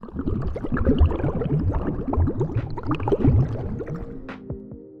What's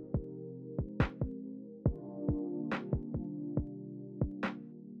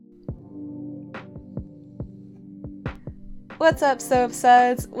up,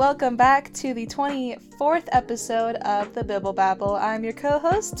 Soapsuds? Welcome back to the 24th episode of the Bibble Babble. I'm your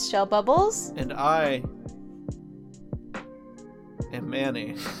co-host, Shell Bubbles. And I am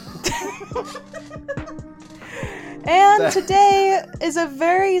Manny. And today is a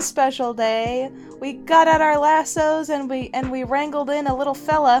very special day. We got out our lassos and we wrangled in a little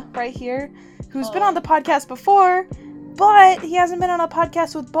fella right here who's been on the podcast before, but he hasn't been on a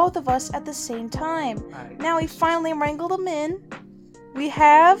podcast with both of us at the same time. Now we finally wrangled him in. We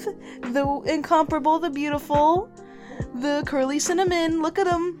have the incomparable, the beautiful, the curly cinnamon. Look at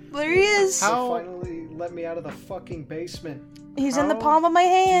him. There he is. So finally let me out of the fucking basement. He's in the palm of my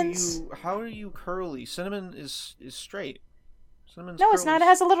hands. How are you curly? Cinnamon is straight. Cinnamon's No, it's not. It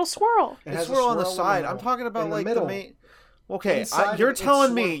has a little swirl. It's swirl on the side. I'm talking about like the main. Okay, Inside you're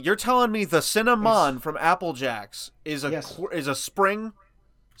telling me the cinnamon from Apple Jacks is a spring?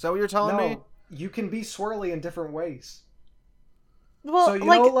 Is that what you're telling me? No, you can be swirly in different ways. Well, so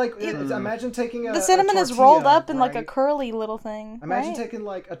imagine taking the cinnamon is rolled up in like a curly little thing. Imagine taking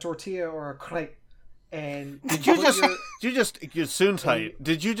like a tortilla or a crepe, and did you soon tight?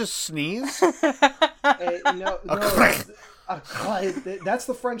 Did you just sneeze? No. That's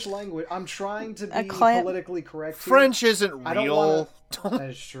the French language. I'm trying to be politically correct here. French isn't real. That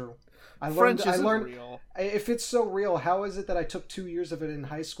is true. I learned. Real. If it's so real, how is it that I took 2 years of it in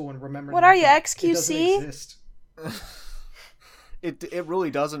high school and remembered? What are you, XQC? It doesn't exist. It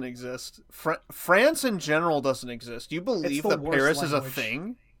really doesn't exist. France in general doesn't exist. You believe that Paris is a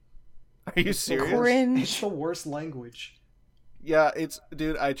thing? Are you serious? It's the worst language. Yeah,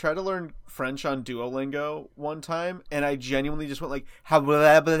 dude, I tried to learn French on Duolingo one time, and I genuinely just went like, and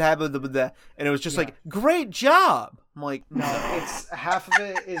it was just like, great job! I'm like, no, it's half of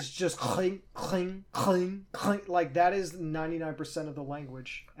it is just cling, cling, cling, cling. Like, that is 99% of the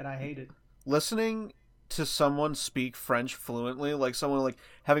language, and I hate it. Listening to someone speak French fluently, like someone like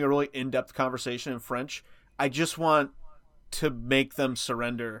having a really in-depth conversation in French, I just want to make them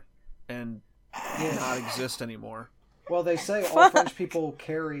surrender and not exist anymore. Well, they say all French people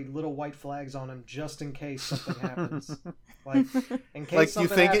carry little white flags on them just in case something happens. Like, in case like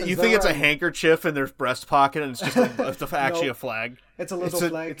something happens, you think it's a handkerchief in their breast pocket and it's just actually a flag. It's a little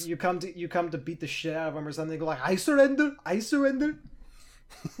flag. You come to beat the shit out of them or something. They go like, I surrender, I surrender.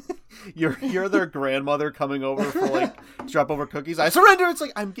 You're their grandmother coming over for like to drop over cookies. I surrender. It's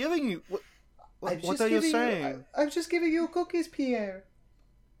like, I'm giving you. What are you saying? I'm just giving you cookies, Pierre.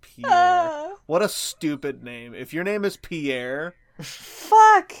 Pierre. What a stupid name. If your name is Pierre,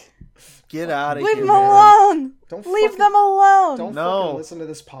 fuck. Get out of here. Leave them alone. Leave them alone. Don't fucking listen to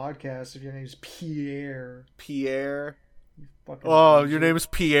this podcast if your name's Pierre. Pierre. Your name is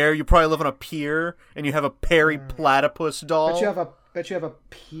Pierre. You probably live on a pier and you have a Perry Platypus doll. Bet you have a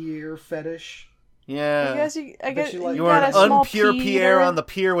pier fetish. Yeah. I guess you are an unpure Pierre on the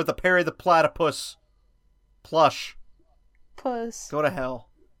pier with a Perry the Platypus plush. Puss. Go to hell.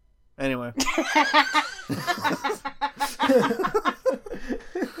 Anyway.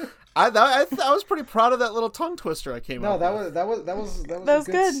 I was pretty proud of that little tongue twister I came up with. That was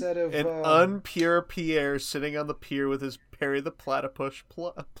a good set of an unpure Pierre sitting on the pier with his Perry the Platypus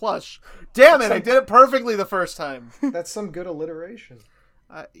plush. Damn it! I did it perfectly the first time. That's some good alliteration.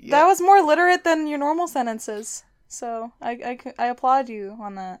 Yeah. That was more literate than your normal sentences. So I applaud you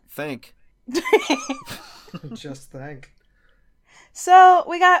on that. Thank. Just thank. So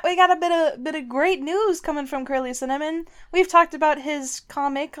we got a bit of great news coming from Curly Cinnamon. We've talked about his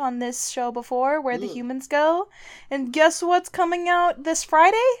comic on this show before, Where the Humans Go, and guess what's coming out this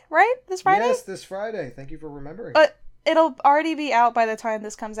Friday? Right? This Friday? Yes, this Friday. Thank you for remembering. It'll already be out by the time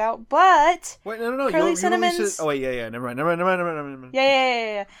this comes out. But wait, no. Curly Cinnamon's. Oh wait, yeah. Never mind.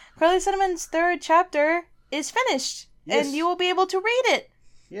 Yeah. Curly Cinnamon's third chapter is finished, and you will be able to read it.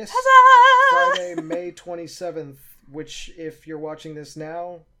 Yes. Huzzah! Friday, May 27th. Which, if you're watching this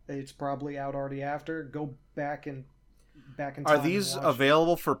now, it's probably out already after. Go back in time. Are these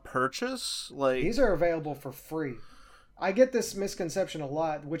available for purchase? Like, these are available for free. I get this misconception a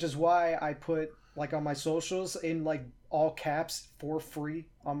lot, which is why I put like on my socials in like all caps for free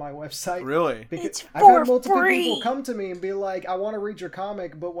on my website. Really? Because I've had multiple people come to me and be like, "I want to read your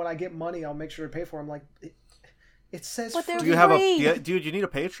comic, but when I get money, I'll make sure to pay for it." I'm like, it says free. Do you have dude, you need a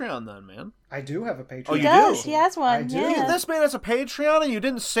Patreon then, man. I do have a Patreon. Oh, you do? He has one. I do. Yeah. This man has a Patreon and you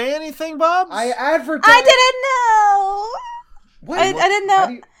didn't say anything, Bob? I advertised. I didn't know. Wait, I didn't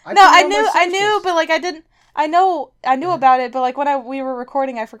know. I knew, but like I didn't. I knew about it, but like when we were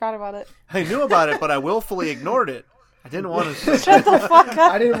recording, I forgot about it. I knew about it, but I willfully ignored it. I didn't want to. Shut the fuck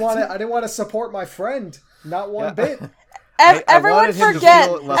up. I didn't want to support my friend. Not one bit. Everyone wanted him to forget.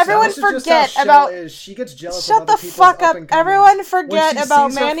 feel less Everyone This is just forget how Shell about. is. She gets jealous Shut of the other people's fuck up. up-and-comings. Everyone When forget she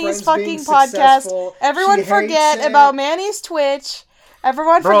about sees her Manny's friends being fucking podcast. successful, Everyone she hates forget it. about Manny's Twitch.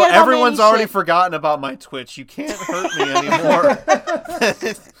 Everyone Bro, forget about everyone's Manny's already shit. forgotten about my Twitch. You can't hurt me anymore.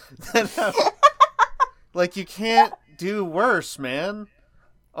 Like, you can't do worse, man.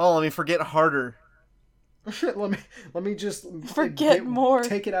 Oh, let me forget harder. let me just Forget more.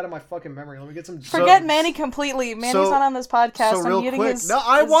 Take it out of my fucking memory. Let me get some. Forget Manny completely. Manny's so- not on this podcast. So I'm real muting quick, his. no,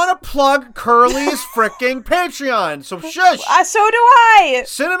 I want to plug Curly's freaking Patreon. So shush. So do I.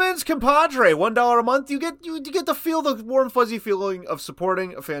 Cinnamon's compadre, $1 a month. You get to feel the warm fuzzy feeling of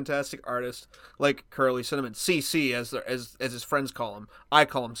supporting a fantastic artist like Curly Cinnamon, CC as his friends call him. I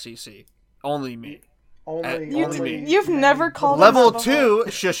call him CC. Only me. Only me. You've never called him Level that before.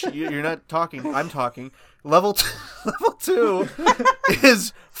 2, shush, you're not talking. I'm talking. Level 2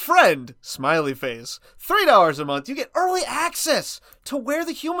 is friend, smiley face. $3 a month. You get early access to Where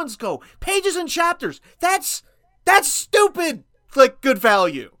the Humans Go. Pages and chapters. That's stupid. Like, good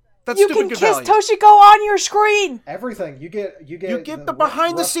value. That's You stupid can good kiss value. Toshiko on your screen. Everything you get You get the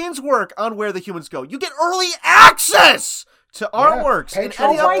behind the scenes work on Where the Humans Go. You get early access to artworks and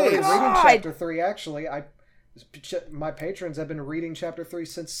any Oh my Patreon's updates. reading God. chapter 3. Actually, my patrons have been reading chapter 3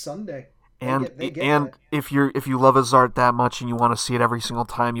 since Sunday. They get that. if you love his art that much and you want to see it every single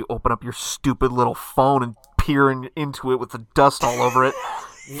time you open up your stupid little phone and peer into it with the dust all over it,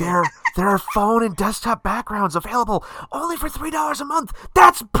 there are phone and desktop backgrounds available only for $3 a month.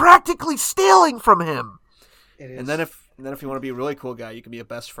 That's practically stealing from him. It is. And then if you want to be a really cool guy, you can be a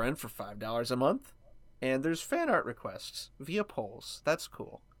best friend for $5 a month. And there's fan art requests via polls. That's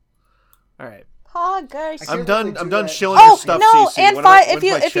cool. All right. Poggers. I I'm can't done. really I'm do done that. shilling your Oh stuff. no! CC. And When am I- if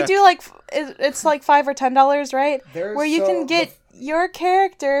you when's my if you check? do like it's like $5 or $10, right? There's Where you so can get your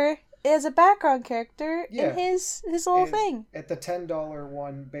character as a background character Yeah. in his little thing. At the $10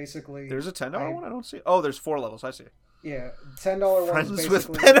 one, basically. There's a $10 one. I don't see. Oh, there's 4 levels. I see. Yeah, $10 one. Friends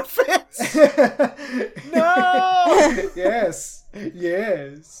with basically... benefits. No. Yes.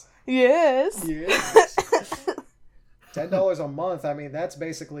 Yes. Yes. $10 a month. I mean, that's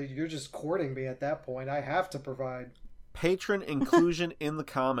basically you're just courting me at that point. I have to provide. Patron inclusion in the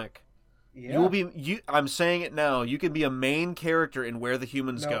comic. Yeah. You will be. I'm saying it now. You can be a main character in Where the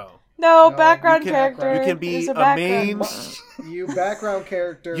Humans No. Go. No, No, background you character. can be is a background. main. You background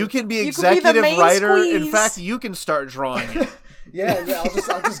character. You can be You can be the executive main writer. In squeeze. fact, you can start drawing it. Yeah.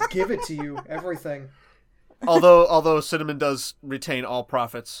 I'll just give it to you. Everything. although Cinnamon does retain all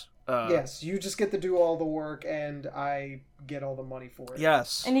profits. Yes. You just get to do all the work, and I get all the money for it.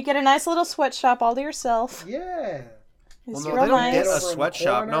 Yes. And you get a nice little sweatshop all to yourself. Yeah. Well, It's no, real they don't nice. get a Over in the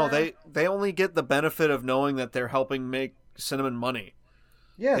sweatshop. No, corner. they only get the benefit of knowing that they're helping make Cinnamon money.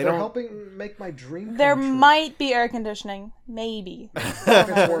 Yeah, They they're don't- helping make my dream come There true. might be air conditioning, maybe. If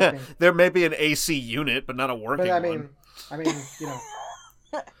it's working. There may be an AC unit, but not a working But one. I mean, you know.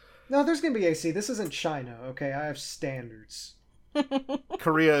 No, there's gonna be AC. This isn't China, okay? I have standards.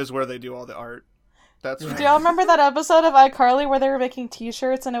 Korea is where they do all the art. That's right. Do y'all remember that episode of iCarly where they were making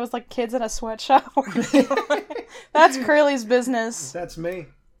t-shirts and it was like kids in a sweatshop? That's Curly's business. That's me.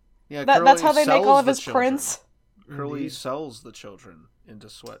 Yeah, That's Curly how they make sells all of the his children. prints. Curly Indeed. sells the children into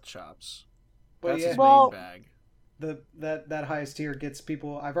sweatshops. But That's yeah, his Well- main bag. that highest tier gets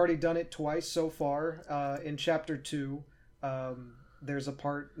people. I've already done it twice so far. In chapter 2, there's a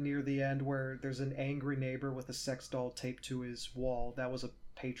part near the end where there's an angry neighbor with a sex doll taped to his wall. That was a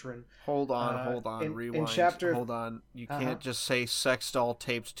patron. Hold on, in rewind. chapter- Hold on. You Uh-huh. can't just say sex doll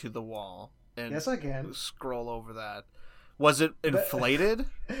taped to the wall and Yes, I can. scroll over that. Was it inflated?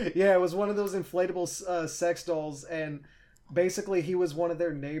 Yeah, it was one of those inflatable sex dolls, and basically he was one of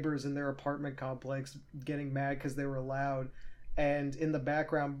their neighbors in their apartment complex getting mad because they were loud. And in the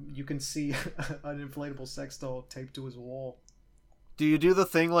background, you can see an inflatable sex doll taped to his wall. Do you do the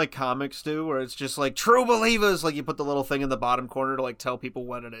thing like comics do, where it's just like true believers, like you put the little thing in the bottom corner to like tell people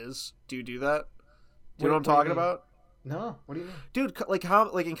what it is? Do you do that? Do you know what I'm talking mean? about? No, what do you mean? Dude, like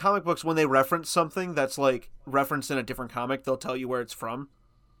in comic books, when they reference something that's like referenced in a different comic, they'll tell you where it's from.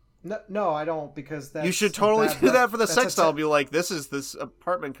 No, I don't, because that's You should totally do that for the that's sex a doll. Be like, this is this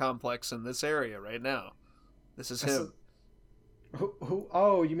apartment complex in this area right now. This is That's him. Who?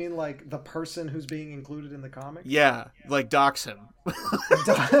 Oh, you mean like the person who's being included in the comic? Yeah, like dox him.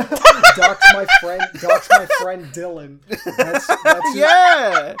 Dox my friend Dylan. That's who,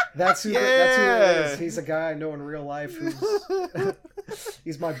 Yeah, that's who Yeah. it is. He's a guy I know in real life.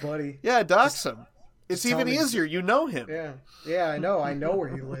 He's my buddy. yeah, dox him. It's tell even me- easier. You know him. Yeah, I know where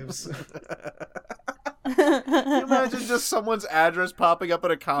he lives. Can you imagine just someone's address popping up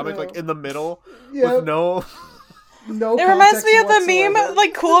in a comic, Yeah. like in the middle, Yeah. with no. No. It reminds context me of the whatsoever. meme,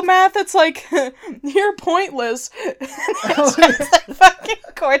 like Cool Math. It's like, you're pointless. Oh, It's the fucking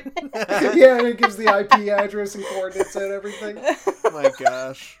coordinates. yeah, and it gives the IP address and coordinates and everything. Oh my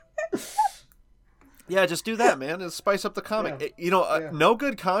gosh. Yeah, just do that, man, and spice up the comic. Yeah. Yeah. No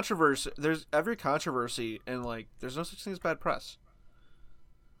good controversy. There's every controversy, and like, there's no such thing as bad press.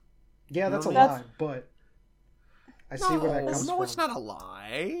 Yeah, that's a No. lie, but I see where that comes no, from. it's not a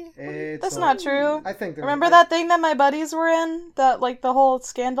lie. It's That's a- not true. I think. Remember that thing that my buddies were in? That, like, the whole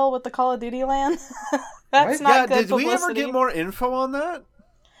scandal with the Call of Duty land? That's What? not Yeah, good did publicity. we ever get more info on that?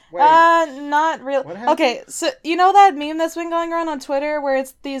 Wait, Not really. What happened? Okay, so you know that meme that's been going around on Twitter where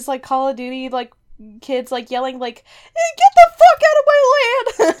it's these, like, Call of Duty, like, kids, like, yelling, like, hey, get the fuck out of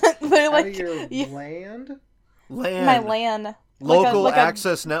my land! They're out like, of your yeah, land? Land. my land. Local like a-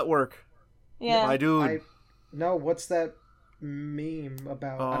 access network. Yeah. My dude. No, what's that meme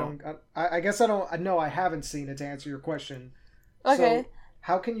about? I Oh. don't. I guess I don't. No, I haven't seen it to answer your question. Okay. So,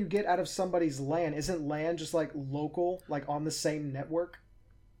 how can you get out of somebody's land? Isn't land just like local, like on the same network?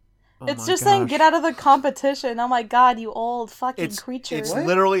 Oh It's my just saying gosh. get out of the competition. Oh my god, you old fucking creature. It's What?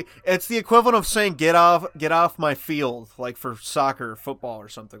 literally it's the equivalent of saying get off my field, like for soccer, football, or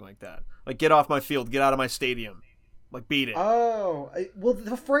something like that. Like get off my field, get out of my stadium, like beat it. Oh, well,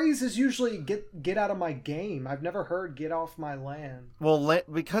 the phrase is usually "get out of my game." I've never heard "get off my land." Well,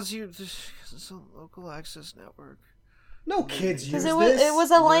 because it's a local access network. No kids use Because this. it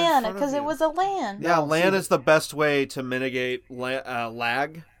was a They're in land. front of Because it you. was a land. Yeah, No, LAN see- is the best way to mitigate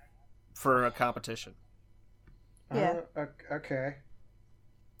lag for a competition. Yeah. Okay.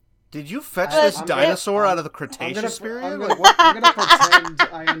 Did you fetch But this I'm- dinosaur out of the I'm Cretaceous period? I'm Like, gonna pretend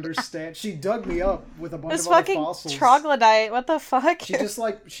I understand. She dug me up with a bunch This of other fucking fossils. troglodyte. What the fuck? She just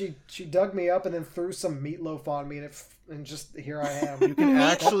like she dug me up and then threw some meatloaf on me and just here I am. you can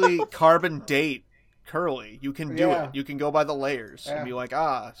actually carbon date Curly. You can do Yeah. it. You can go by the layers Yeah. and be like,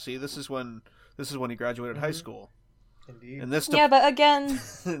 see, this is when he graduated high school. Indeed. And this Yeah, but again.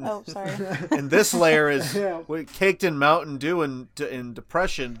 Oh, sorry. and this layer is Yeah. caked in Mountain Dew and in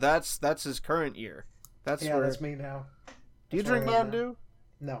depression. That's his current year. That's Yeah, where. that's me now. Do you that's drink where I am Mountain Dew?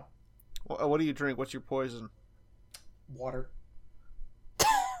 No What do you drink? What's your poison? water.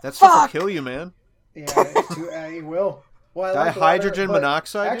 That stuff will Fuck. kill you, man. Yeah, it will. Well, I like Dihydrogen water, but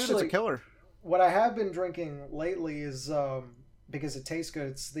monoxide, dude. actually, It's a killer. What I have been drinking lately is because it tastes good.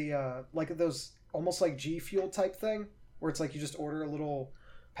 It's the like those almost like G Fuel type thing where it's like you just order a little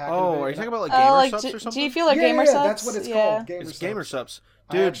packet. of it Oh, are you and talking I- about like Oh, Gamer like Subs or something? G Fuel or yeah, Gamer yeah, Subs? that's what it's Yeah. called. Gamer It's Subs. Gamer Subs,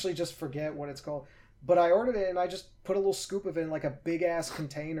 I dude. actually just forget what it's called. But I ordered it and I just put a little scoop of it in like a big ass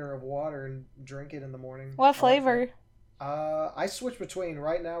container of water and drink it in the morning. What I like flavor? that. I switch between.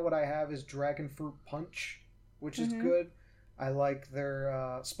 Right now, what I have is Dragon Fruit Punch, which is Mhm. good. I like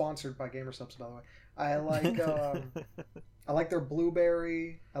their sponsored by Gamer Subs, by the way. I like I like their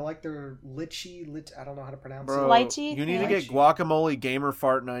blueberry. I like their lychee. I don't know how to pronounce Bro, it. Lychee? you need to Yeah. get Guacamole Gamer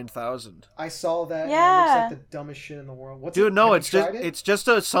Fart 9000. I saw that. And it Yeah. looks like the dumbest shit in the world. What's Dude, it? no, Have it's you just tried it? it's just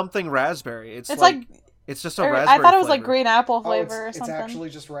a something raspberry. It's It's like, like. it's just a or- raspberry. I thought it was like flavor. green apple Oh, flavor or it's something. actually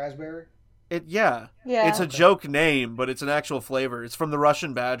just raspberry. Yeah, Yeah. it's a Okay. joke name, but it's an actual flavor. It's from the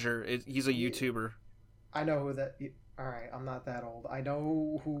Russian Badger. He's a YouTuber. I know who that. All right, I'm not that old. I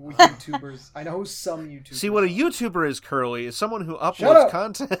know who YouTubers. I know who some YouTubers. See, what a YouTuber is, Curly, is someone who Shut uploads up.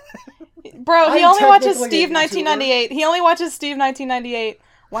 content. Bro, he I'm only watches technically a Steve YouTuber. 1998. He only watches Steve 1998.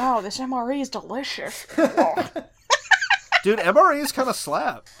 Wow, this MRE is delicious. Dude, MREs kind of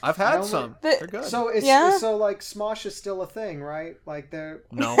slap. I've I had only- some. The- They're good. So Yeah? so like Smosh is still a thing, right? Like they're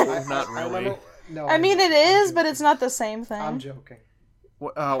No, not I really. remember, no, I mean, it I'm is, joking. but it's not the same thing. I'm joking.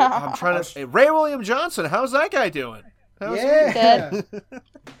 I'm trying to. Hey, Ray William Johnson, how's that guy doing? How's Yeah. Dead.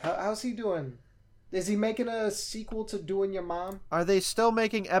 How's he doing? Is he making a sequel to Doing Your Mom? Are they still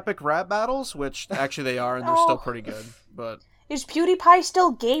making epic rap battles? Which actually they are, and they're Oh. still pretty good. But Is PewDiePie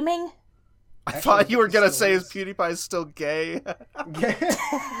still gaming? I Actually, thought you were he gonna still say is. is PewDiePie still gay? Yeah.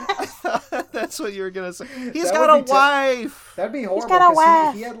 That's what you were gonna say. He's That got would a be wife. That'd be horrible. got a 'cause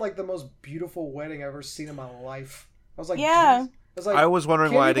wife. he had like the most beautiful wedding I've ever seen in my life. I was like, Yeah. "Jeez." I was like, I was wondering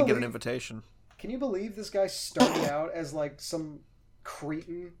can why you I didn't get an believe- invitation. Can you believe this guy started out as like some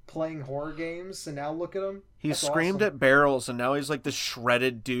cretin playing horror games, and now look at him? He That's screamed awesome. at barrels, and now he's like this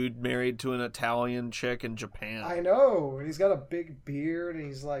shredded dude married to an Italian chick in Japan. I know, and he's got a big beard, and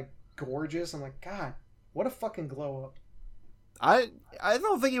he's like gorgeous. I'm like, God, what a fucking glow up. I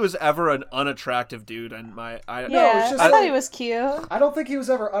don't think he was ever an unattractive dude. And Yeah, it's just I thought like- he was cute. I don't think he was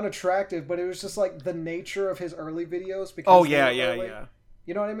ever unattractive, but it was just like the nature of his early videos. Because oh they yeah, were yeah, early. yeah.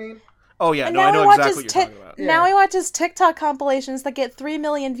 You know what I mean? Oh yeah, And no, now I he know watches exactly what you're talking about. Yeah. Now he watches TikTok compilations that get 3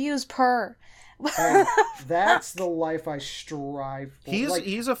 million views per. And that's the life I strive for.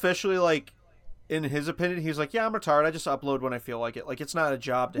 He's officially like, in his opinion, he's like, yeah, I'm retired. I just upload when I feel like it. Like it's not a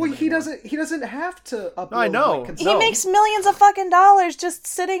job to well, him he anymore. doesn't have to upload. No, I know. Like, He No. makes millions of fucking dollars just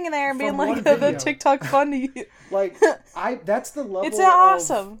sitting in there and being From like, one the video. TikTok funny. like that's the level. It's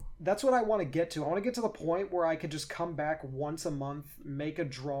awesome. That's what I want to get to. I want to get to the point where I could just come back once a month, make a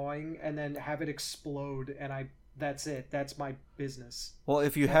drawing, and then have it explode, and that's it. That's my business. Well,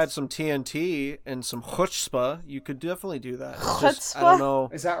 if you had some TNT and some chutzpah, you could definitely do that. It's just, I Chutzpah?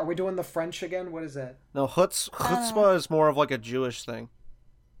 don't know. Are we doing the French again? What is that? No, chutzpah is more of like a Jewish thing.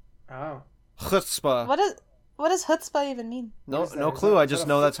 Oh. Chutzpah. What does chutzpah even mean? No, What is that? no Is clue. that- I is just that a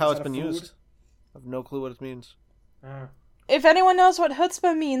know food- that's how is it's that a been food? used. I have no clue what it means. Oh. If anyone knows what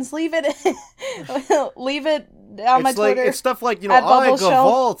chutzpah means, leave it leave it on my It's like Twitter. it's stuff like, you at know, I Bubble Show.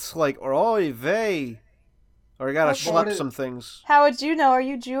 gavolt, like, or oy vey, or I gotta Okay. schlep What is- some things. How would you know? Are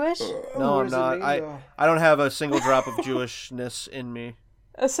you Jewish? No, What I'm does it not. mean, though? I don't have a single drop of Jewishness in me.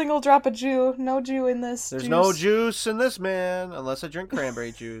 A single drop of Jew. No Jew in this. There's juice. no juice in this, man, unless I drink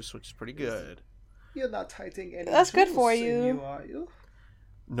cranberry juice, which is pretty good. You're not hiding any. That's good juice for in you. Are you?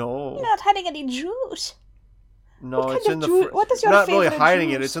 No, You're not hiding any juice. no, what it's kind in of the ju- fridge. what is your Not really favorite hiding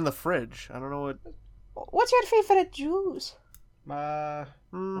it. juice? It's in the fridge. I don't know what. What's your favorite juice? Oh,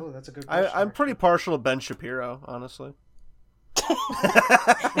 that's a good I'm question. pretty partial to Ben Shapiro, honestly.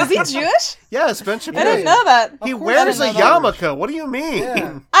 Is he Jewish? Yes, Ben I Shapiro. didn't know that. He Of course wears I a didn't know yarmulke. What do you mean?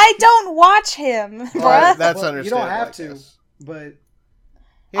 Yeah. I don't watch him, Well, bruh. that's Well, understandable. you don't have I to, guess. but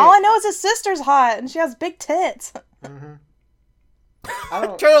Yeah. All I know is his sister's hot and she has big tits. mhm. I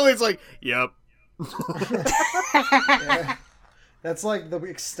don't. Caroline's like, yep. Yeah. That's like the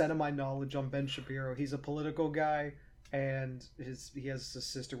extent of my knowledge on Ben Shapiro. He's a political guy, and he has a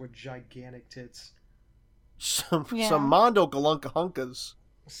sister with gigantic tits. Yeah. Some Mondo Galunkahunkas.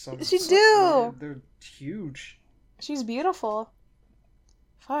 She do. They're huge, She's beautiful.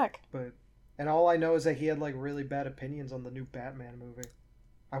 Fuck. and all I know is that he had like really bad opinions on the new Batman movie.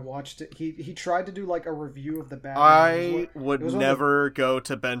 I watched it. He tried to do like a review of the Batman. I It would was one of never go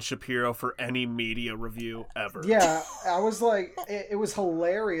to Ben Shapiro for any media review ever. Yeah, I was like, it was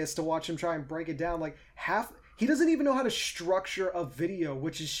hilarious to watch him try and break it down. Like he doesn't even know how to structure a video,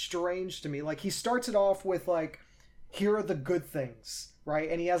 which is strange to me. Like he starts it off with like, here are the good things, right?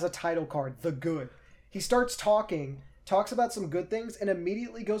 And he has a title card, the good. He starts talks about some good things, and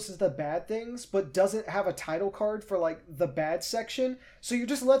immediately goes to the bad things, but doesn't have a title card for like the bad section. So you're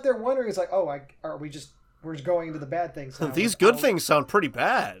just left there wondering, it's like, oh, we're just going into the bad things now. These good things sound pretty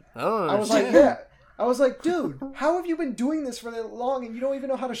bad. I don't I was like, understand. yeah. I was like, dude, how have you been doing this for that long and you don't even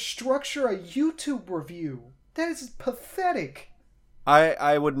know how to structure a YouTube review? That is pathetic.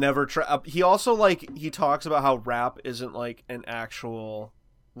 I would never try. He also he talks about how rap isn't like an actual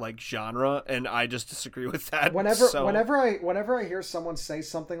like genre, and I just disagree with that. Whenever I hear someone say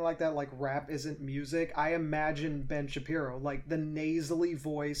something like that, like rap isn't music, I imagine Ben Shapiro, like the nasally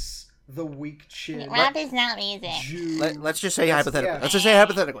voice, the weak chin. Rap is not music. Jew. Let's just say hypothetically. yeah. Let's just say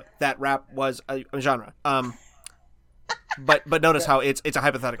hypothetically that rap was a genre. But notice how it's a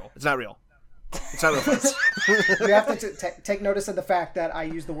hypothetical. It's not real. It's not real. You have to take notice of the fact that I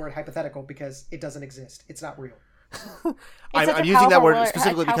use the word hypothetical because it doesn't exist. It's not real. It's such I'm a using that powerful word word-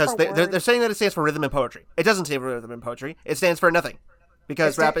 specifically a because powerful they're word. saying that it stands for rhythm and poetry. It doesn't stand for rhythm and poetry. It stands for nothing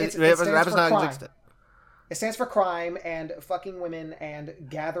because It rap sta- is it stands rap is for not crime. existent. It stands for crime and fucking women and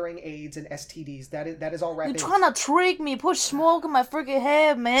gathering AIDS and STDs. That is all rap You're is. trying to trick me. Put smoke in my freaking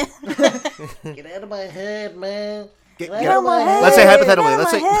head, man. Get out of my head, man. Get Get out of my head. Let's say hypothetically. Get out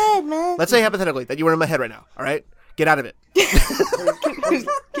Let's of say my head, man. let's say hypothetically that you were in my head right now. All right, get out of it.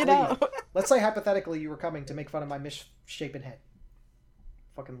 Get out. Let's say hypothetically you were coming to make fun of my misshapen head.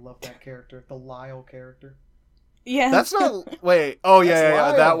 Fucking love that character, the Lyle character. Yeah. That's not. Wait. Oh yeah, That's yeah, yeah.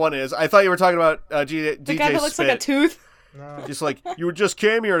 Lyle. That one is. I thought you were talking about DJ the guy that looks Spit. like a tooth. No. Just like, you just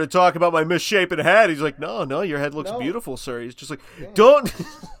came here to talk about my misshapen head. He's like, no, your head looks No. beautiful, sir. He's just like, don't.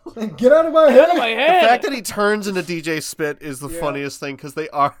 Get out of my head! my The fact that he turns into DJ Spit is the Yeah. funniest thing because they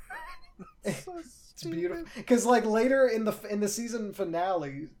are. It's beautiful. Because like later in the season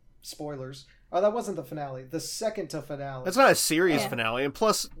finale, spoilers. Oh, that wasn't the finale. The second to finale. It's not a series Yeah. finale, and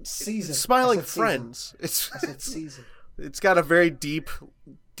plus, Season. Smiling I said season. Friends. I said season. It's got a very deep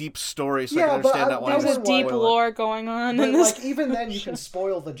story, so I Yeah, can but understand that one. I There's a wouldn't deep spoil it. lore going on But in this. like even then, you can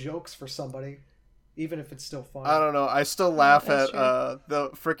spoil the jokes for somebody. even if it's still funny. I don't know. I still laugh That's at the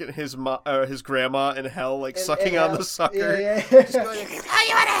frickin' his grandma in hell, like sucking And on the sucker. Yeah. Oh,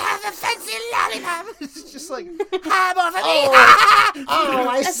 you want to have a fancy lollipop? It's just like, have more for me. Oh,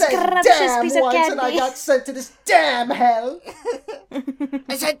 I said scrumptious damn piece of once, and I candy. got sent to this damn hell.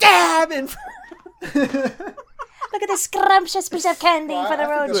 I said, damn. And Look at this scrumptious piece of candy Well, for the I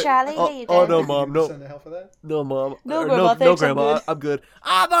road, think that- Charlie. Oh, Here you oh, go. no, Mom, You no. sent to hell for that? No, Mom. No, Or Grandma, no, thanks, I'm Grandma. good. I'm good.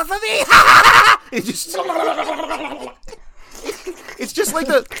 More for me. It just... It's just like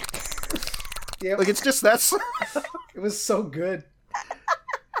the... Yep. Like, it's just that... It was so good.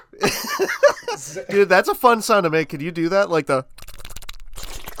 Dude, that's a fun sound to make. Could you do that? Like the...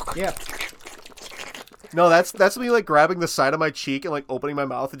 Yeah. No, that's me, like, grabbing the side of my cheek and, like, opening my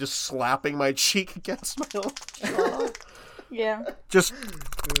mouth and just slapping my cheek against my own jaw. Yeah. Just...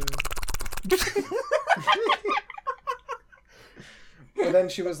 But then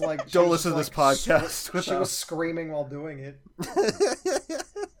she was like, Don't listen to this podcast. She was screaming while doing it.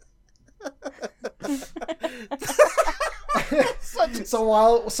 so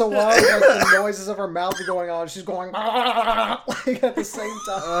while like the noises of her mouth are going on, she's going like at the same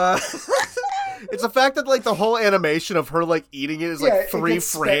time. It's the fact that, like, the whole animation of her, like, eating it is, like, Yeah, it 3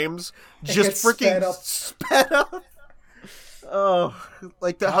 gets frames. it Just gets freaking sped up. Oh,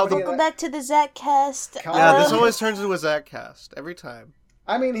 like, how the... Welcome back to the Zach cast. Yeah, this Um, always turns into a Zach cast. Every time.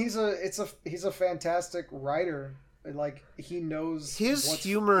 I mean, he's a fantastic writer. Like, he knows His what's-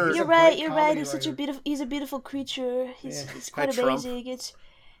 humor- he's a You're great right. You're right. comedy He's such a writer. beautiful. He's a beautiful creature. He's Yeah. he's quite Hi, Trump. amazing.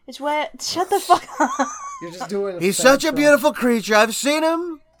 It's why. Shut the fuck up. You're just doing. He's fan such a Trump. beautiful creature. I've seen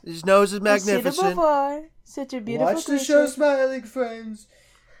him. His nose is I've seen it magnificent. before. Such a beautiful Watch creature. the show, Smiling Friends.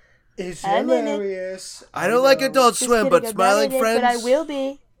 It's I'm in it. hilarious. I don't like know. Adult Just Swim, kidding, but I'm Smiling not in it, Friends, But I will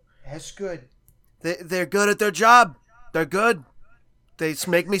be. That's good. they're good at their job. They're good. They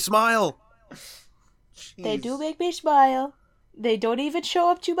make me smile. They Jeez. do make me smile. They don't even show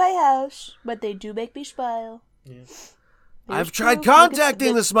up to my house, but they do make me smile. Yeah. I've There's tried proof. Look at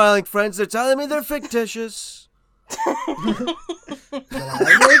contacting the Smiling Friends. They're telling me they're fictitious. But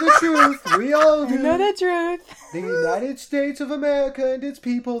I know the truth. We all do. You know the truth. The United States of America and its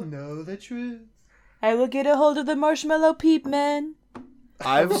people know the truth. I will get a hold of the Marshmallow Peep Man.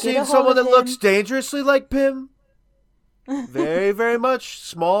 I've Get a seen hold someone of that looks him. dangerously like Pim. Very, very much.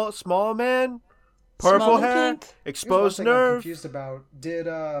 Small man. Purple Small and hair. pink. Exposed Here's one thing I'm nerve. confused about. Did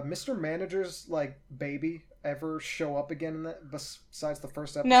Mr. Manager's like baby ever show up again in that besides the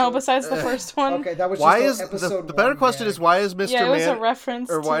first episode? No, besides the first one. Okay, that was just Why a is episode the better one question gag. is why is Mr. Yeah, it was a Man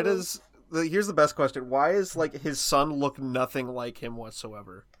reference. or why to... does here's the best question. Why is like his son look nothing like him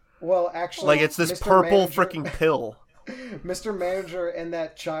whatsoever? Well, actually, Like it's this Mr. purple Manager- freaking pill. Mr. Manager and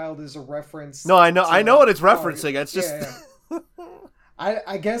that child is a reference. No, I know to- what it's oh, referencing. It's just yeah.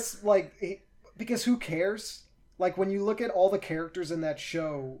 I guess like because who cares? Like when you look at all the characters in that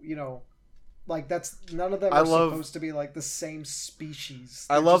show, you know, like that's none of them I are love- supposed to be like the same species.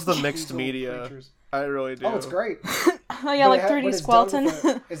 I They're love just the mixed these little media. creatures. I really do. Oh, it's great. Oh yeah, But like it ha- 3D but it's Squelton. done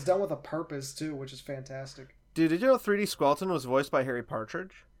with it's done with a purpose too, which is fantastic. Dude, did you know 3D Squelton was voiced by Harry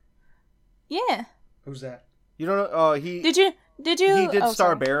Partridge? Yeah. Who's that? You don't know? Oh, he Did you? he did oh,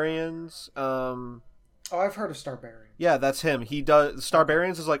 sorry. Starbarians. Oh, I've heard of Starbarian. Yeah, that's him. He does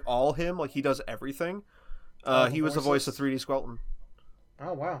Starbarians is like all him. Like he does everything. Oh, He was the voice of voices? 3D Squelton.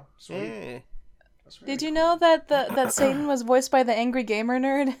 Oh wow, sweet. Yeah. That's really Did you know that that Satan was voiced by the Angry Gamer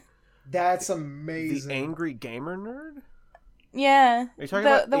Nerd? That's The amazing. Angry Gamer Nerd? Yeah. Are you talking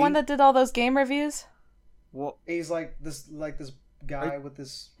the about the one that did all those game reviews? Well, He's like this guy with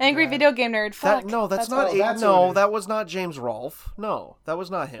this Angry guy. Video Game Nerd. Fuck. that's not oh, that's who it no, is. that was not James Rolfe. No, that was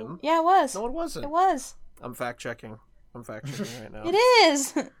not him. Yeah, it was. No, it wasn't. It was. I'm fact checking. right now. It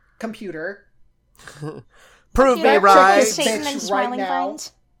is. computer. Prove me Computer, right. this Satan bitch and right smiling now.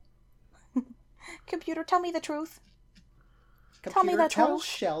 friends. Computer, tell me the truth. Computer, Tell me the tell truth.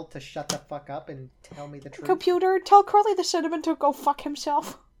 Shell to shut the fuck up and tell me the truth. Computer, tell Curly the Cinnamon to go fuck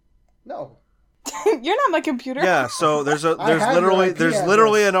himself. No. You're not my computer. Yeah, so there's I have your IP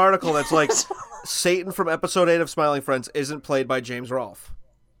literally address. an article that's like Satan from episode 8 of Smiling Friends isn't played by James Rolfe.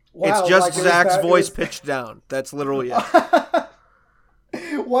 Wow, It's just like, it was Zach's that- it voice was- pitched down. That's literally it.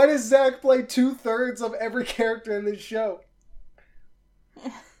 Why does Zach play 2/3 of every character in this show?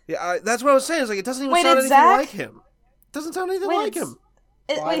 Yeah, that's what I was saying. It's like it doesn't even Wait, sound it's anything Zach? like him. It doesn't sound anything Wait, like it's- him.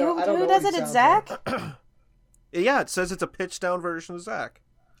 Well, I Wait, don't- I don't who know does what it? he It's sounds Zach? Yeah, it says it's a pitched down version of Zach.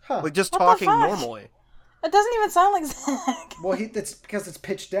 Huh. Like just What the talking fuck? normally. It doesn't even sound like Zach. Well, it's because it's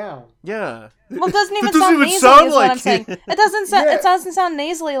pitched down. Yeah. Well, it doesn't even It doesn't sound even nasally. sound Is what I'm like saying. it. It doesn't sound. Yeah. It doesn't sound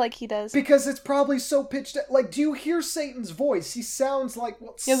nasally like he does. Because it's probably so pitched down. Like, do you hear Satan's voice? He sounds like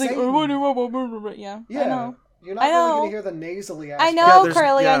He's like, Satan. yeah. Yeah. I know. You're not I really know. going to hear the nasally aspect. I know, there's-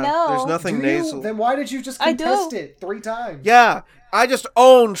 Curly. I yeah, know. There's nothing Do you? nasal. Then why did you just I do. contest it 3 times? Yeah, I just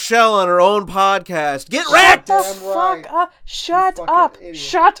own Shell on her own podcast. Get wrecked! Shut Damn the fuck right. up! Shut fucking up! idiot.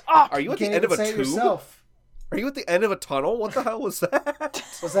 Shut up! Are you You at the can't end of even a say it tube? yourself. Are you at the end of a tunnel? What the hell was that?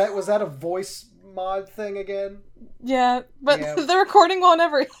 Was that a voice mod thing again? Yeah, but Yeah. the recording won't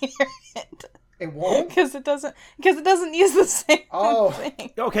ever hear it It won't? because it doesn't use the same Oh.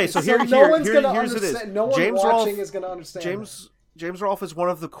 thing. Okay, so So here's gonna it is. understand. No one James watching Rolfe, is going to understand. James Rolfe is one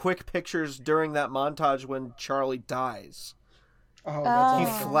of the quick pictures during that montage when Charlie dies. Oh, that's He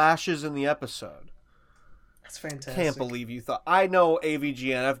awesome. flashes in the episode. That's fantastic. Can't believe you thought. I know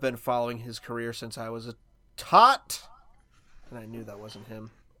AVGN. I've been following his career since I was a tot, and I knew that wasn't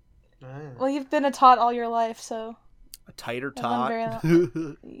him. Ah. Well, you've been a tot all your life, so A tighter I've tot.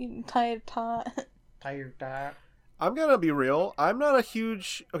 been you tired tot. Tired dot. I'm gonna be real. I'm not a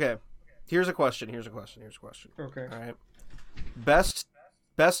huge. Okay, here's a question. Okay. All right. Best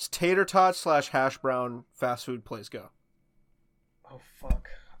tater tot / hash brown fast food place. Go. Oh, fuck.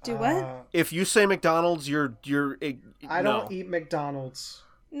 Do what? If you say McDonald's, you're. I no. don't eat McDonald's.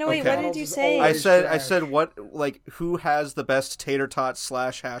 No, wait, Okay. what did you McDonald's is say? always- I said what, like, who has the best tater tot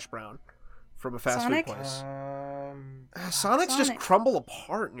 / hash brown from a fast Sonic? food place? Sonic. Sonics just Sonic. crumble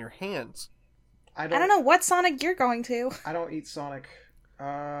apart in your hands. I I don't know what Sonic you're going to. I don't eat Sonic.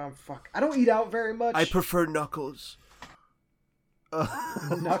 Fuck. I don't eat out very much. I prefer Knuckles.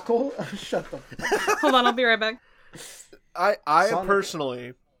 Knuckle? Shut the fuck. Hold on, I'll be right back. I Sonic-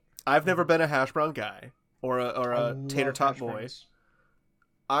 personally, I've never been a hash brown guy or a I tater love tot hash boy. browns.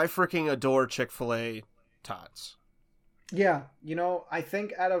 I freaking adore Chick-fil-A tots. Yeah, I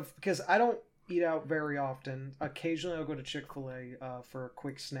think because I don't eat out very often. Occasionally, I'll go to Chick-fil-A for a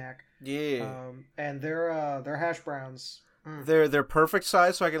quick snack. Yeah, And their hash browns. they're perfect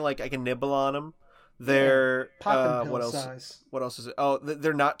size, so I can nibble on them. They're Poppin' pill what else? size. What else is it? Oh,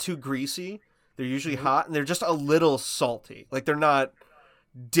 they're not too greasy. They're usually hot, and they're just a little salty. Like they're not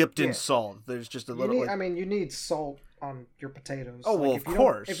dipped in Yeah. salt. There's just a You little. need, you need salt on your potatoes. Oh, well, if of you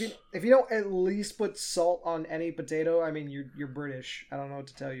course. Don't, if you don't at least put salt on any potato, you're British. I don't know what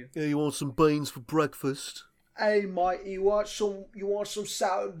to tell you. Yeah, you want some beans for breakfast? Hey, mate, you want some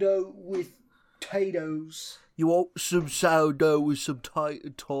sourdough with potatoes? You want some sourdough with some tater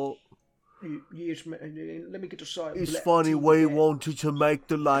tot? Yes, man. Let me get the side. It's black funny tea, we man. wanted to make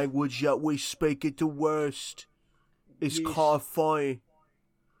the language that we speak it the worst. It's Yes. kind of funny.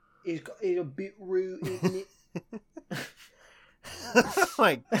 It's a bit rude, isn't it? Oh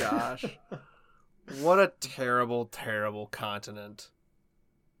my gosh. What a terrible, terrible continent.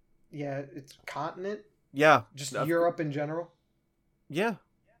 Yeah, it's continent. Yeah. Just of- Europe in general. Yeah.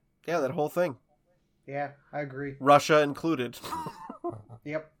 Yeah, that whole thing. Yeah, I agree. Russia included.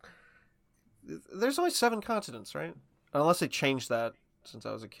 Yep. There's only 7 continents, right? Unless they changed that since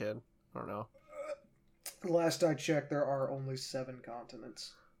I was a kid. I don't know. Last I checked, there are only 7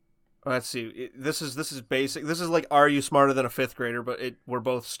 continents. Let's see. This is basic. This is like, are you smarter than a 5th grader? But we're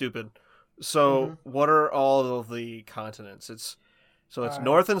both stupid. So, what are all of the continents? It's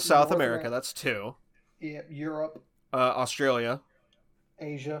North and South North America. America. That's 2. Yeah, Europe, Australia.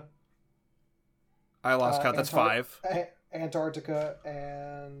 Asia, I lost count. That's 5. Antarctica,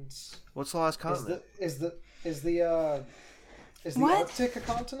 and What's the last continent? is the What? Arctic a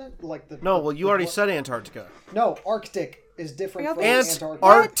continent? Like the No, well, you the already what- said Antarctica. No, Arctic is different from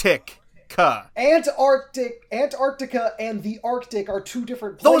Antarctica. Antarctica and the Arctic are 2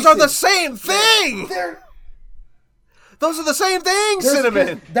 different places. Those are the same thing. They're Those are the same thing, there's-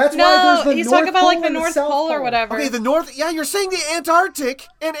 Cinnamon. That's why No, there's the he's North talking about Pole like the and North South Pole or whatever. Okay, the North. Yeah, you're saying the Antarctic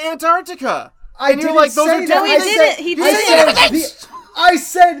and Antarctica. I And you're didn't like, those say are that. No, he I didn't. said- He I didn't. said I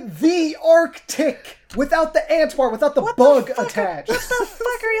said the Arctic without the ant part, without the bug attached. What the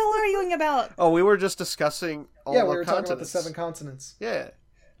fuck are you arguing about? Oh, we were just discussing all Yeah, the we were talking about the continents. 7 continents. Yeah.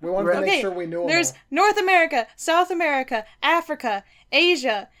 We wanted to make Okay, sure we knew them there's all. North America, South America, Africa,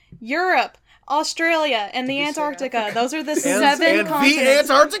 Asia, Europe, Australia, and the we say Antarctica. Africa? Those are the And 7 the continents.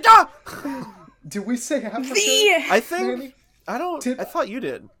 Antarctica. Did we say Africa? I think Maybe? I don't. Did- I thought you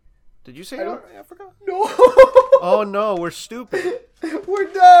did. Did you say don't- Africa? No. Oh no, we're stupid.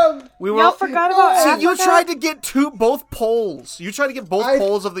 We're dumb. We were. Y'all forgot about See, Africa? you tried to get both poles. You tried to get both I-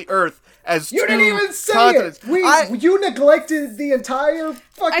 poles of the Earth as You 2 didn't even say continents. it. You neglected the entire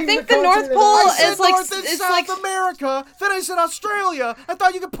fucking. I think the North continent. Pole I is said like- North and it's South like- America. Then I said Australia. I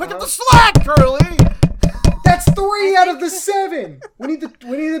thought you could pick up the slack, Curly. That's 3 out of the 7. We need to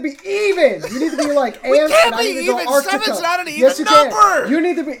be even. You need to be like ants, can't and I be need to go even. Arctica. 7's not an Yes, even you can. number. You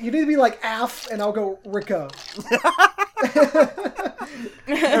need to be like Alf, and I'll go Rika.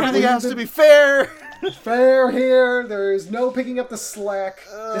 Everything has to be fair. Fair here. There is no picking up the slack.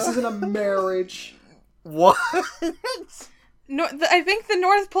 This isn't a marriage. What? I think the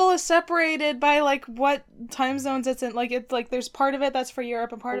North Pole is separated by like what time zones it's in. Like it's like there's part of it that's for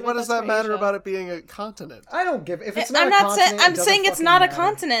Europe and part of it What does that's that for matter Asia. about it being a continent? I don't give. If it's I'm not a not continent, saying. it I'm doesn't saying it's fucking not a matter.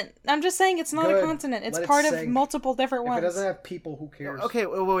 continent. I'm just saying it's not Good. a continent. It's Let it part of sink. multiple different If ones. it doesn't have people, who cares? Okay,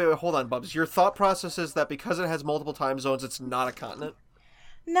 wait, hold on, Bubs. Your thought process is that because it has multiple time zones, it's not a continent?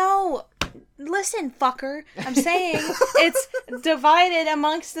 No, listen, fucker. I'm saying it's divided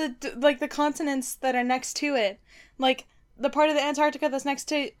amongst the continents that are next to it. Like the part of the Antarctica that's next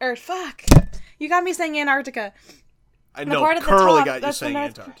to Earth. Fuck. You got me saying Antarctica. I know, part of the Curly top, got you that's the saying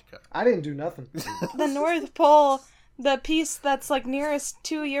North- Antarctica. I didn't do nothing. The North Pole, the piece that's like nearest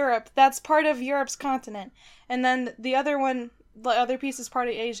to Europe, that's part of Europe's continent. And then the other piece is part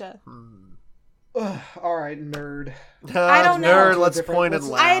of Asia. All right, nerd. I don't know. Nerd, let's point and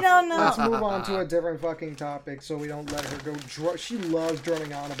Let's- laugh. I don't know. Let's move on to a different fucking topic so we don't let her go. She loves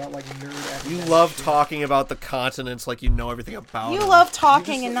drumming on about like nerd. You academic love shit. talking about the continents like you know everything about You them. love You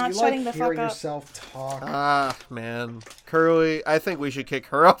talking just- and not you shutting like the fuck hearing up. yourself talk. Ah, man. Curly, I think we should kick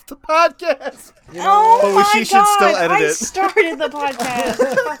her off the podcast. You know Oh what? my she should god! still edit I it. started the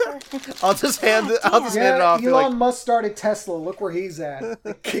podcast. I'll just hand it off. Yeah, Be Elon like, Musk started Tesla. Look where he's at.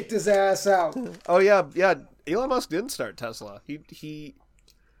 They kicked his ass out. oh yeah. Elon Musk didn't start Tesla. He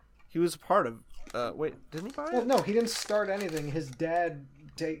was a part of. Wait, didn't he buy it? Well, no, he didn't start anything. His dad,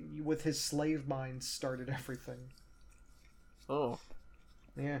 with his slave mines, started everything. Oh,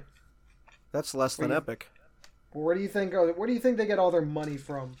 Yeah. that's less than Wait. epic. Well, where do you think they get all their money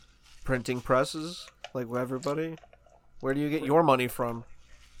from? Printing presses, like everybody. Where do you get your money from?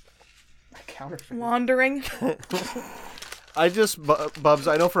 Counterfeit. Laundering. I just, Bubs,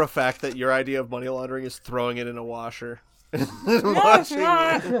 I know for a fact that your idea of money laundering is throwing it in a washer. No, it's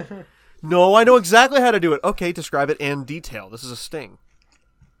not. No, I know exactly how to do it. Okay, describe it in detail. This is a sting.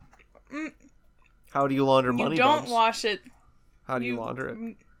 How do you launder You money, don't Bubs? wash it. How do you launder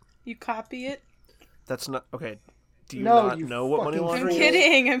it? You copy it. That's not... Okay. Do you No, not you know what money fucking I'm laundering fool. is?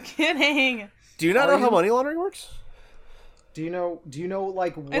 kidding. I'm kidding. Do you not Are know how you? money laundering works? Do you know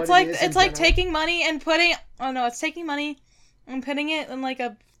like what It's like it is in it's like general? taking money and putting. Oh no, it's taking money and putting it in like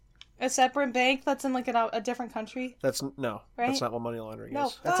a separate bank that's in like a different country. That's not Right? what money laundering No,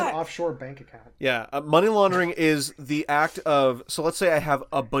 is. That's an fuck. offshore bank account. Yeah, money laundering is the act of. So let's say I have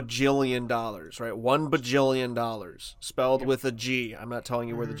 $1 bajillion, right? $1 bajillion, spelled with a G. I'm not telling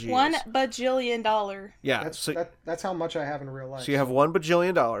you where the G $1 is. bajillion dollar. Yeah, That's how much I have in real life. so you have $1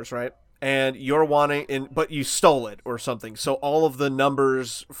 bajillion, right? And you're wanting, but you stole it or something. So all of the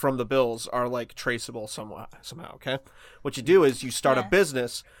numbers from the bills are like traceable somehow. Okay, what you do is you start a Yeah.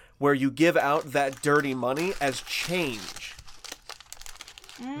 business where you give out that dirty money as change.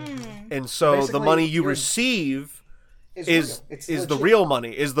 And so the Basically, money you you're- receive It's is real. It's the legit. real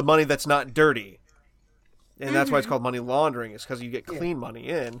money, is the money that's not dirty. And that's why it's called money laundering, is because you get clean money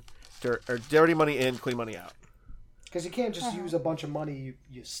in, or dirty money in, clean money out. Because you can't just use a bunch of money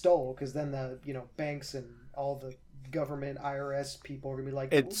you stole, because then the banks and all the government IRS people are gonna be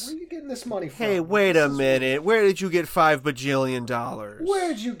like, It's- where are you getting this money from? Hey, wait a This is- minute. Where did you get $5 bajillion?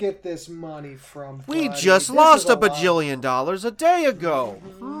 Where'd you get this money from? We buddy? just This lost is $1 lot." bajillion a day ago.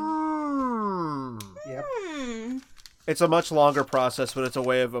 Yep. It's a much longer process, but it's a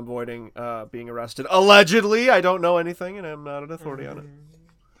way of avoiding being arrested. Allegedly, I don't know anything, and I'm not an authority on it.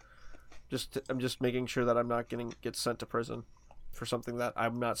 I'm just making sure that I'm not get sent to prison for something that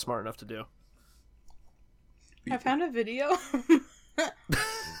I'm not smart enough to do. I found a video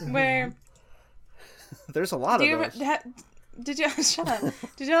where There's a lot do of you those. ever, did you shut up?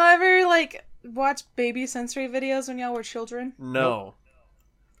 Did y'all ever like watch baby sensory videos when y'all were children? No.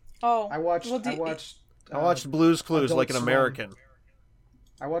 Oh, I watched. well, I watched Blue's Clues Adult like an Swim. American.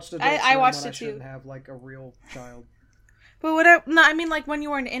 I watched. I watched when it I shouldn't too. have like a real child. But I mean like when you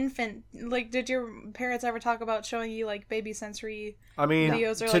were an infant, like did your parents ever talk about showing you like baby sensory I mean,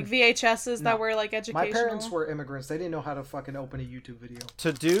 videos or to, like VHSs that No. were like My educational? parents were immigrants. They didn't know how to fucking open a YouTube video.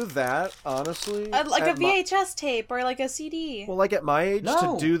 to do that, honestly, Like a at my- VHS tape or like a CD. well, like at my age,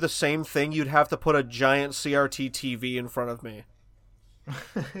 No. to do the same thing, you'd have to put a giant CRT TV in front of me.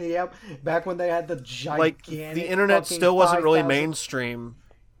 Yep. Back when they had the Like gigantic. the internet fucking still wasn't really 5,000 mainstream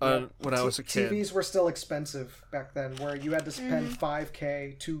when I was a kid. TVs were still expensive back then, where you had to spend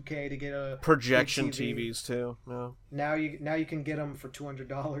 $5K, $2K to get a Projection big TV. TVs too. No. Now you can get them for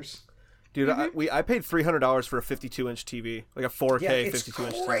 $200. Dude, I paid $300 for a 52-inch TV, like a 4K Yeah, it's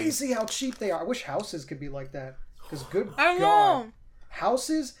 52-inch TV. crazy how cheap they are. I wish houses could be like that. Because good I God, know.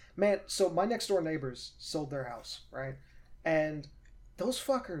 houses, man. So my next door neighbors sold their house, right? And those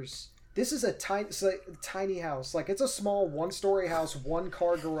fuckers. This is a tiny house. Like, it's a small 1-story house,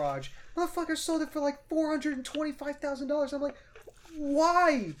 1-car garage. Motherfuckers sold it for like $425,000. I'm like,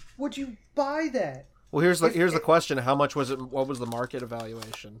 why would you buy that? Well, here's the question: how much was it? What was the market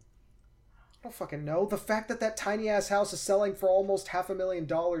evaluation? I don't fucking know. The fact that tiny ass house is selling for almost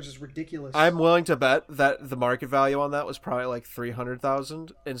 $500,000 is ridiculous. I'm willing to bet that the market value on that was probably like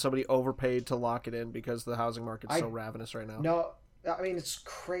 $300,000, and somebody overpaid to lock it in because the housing market's so ravenous right now. No, I mean, it's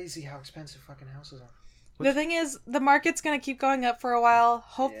crazy how expensive fucking houses are. The thing is, the market's gonna keep going up for a while.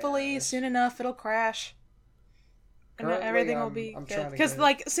 Hopefully, soon enough, it'll crash. And Currently, everything will be I'm good. trying to Because, get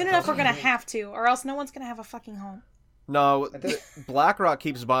like, soon enough, we're gonna have to, or else no one's gonna have a fucking home. No, BlackRock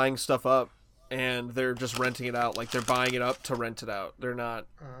keeps buying stuff up, and they're just renting it out. Like, they're buying it up to rent it out. They're not.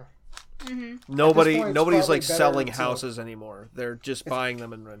 Nobody's probably like better selling to- houses anymore. They're just buying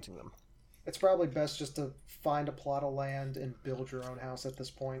them and renting them. It's probably best just to find a plot of land and build your own house at this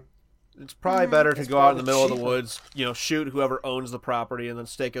point. It's probably better to It's go out in the probably middle of the cheaper. woods, shoot whoever owns the property, and then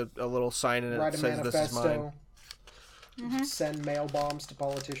stake a little sign in it Write that a says this is mine. manifesto. Send mail bombs to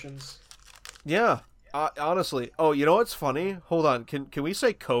politicians. Yeah, honestly. Oh, you know what's funny? Hold on. Can we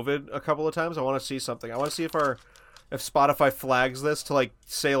say COVID a couple of times? I want to see something. I want to see if Spotify flags this to like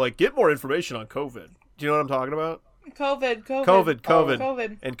say like get more information on COVID. Do you know what I'm talking about? COVID.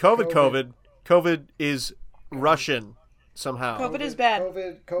 COVID. And COVID is Russian somehow. COVID is bad.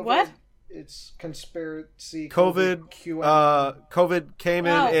 COVID. What? It's conspiracy. COVID came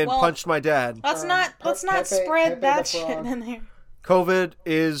in and punched my dad. Let's not Pepe spread the that shit Frog. in there. COVID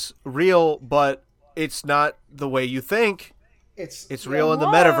is real, but it's not the way you think. It's real in the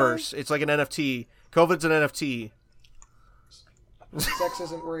metaverse. It's like an NFT. COVID's an NFT. Sex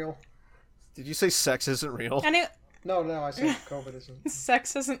isn't real. Did you say sex isn't real? And No, I said COVID isn't.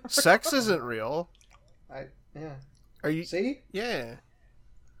 sex isn't. Sex isn't real. Yeah. Are you? See? Yeah.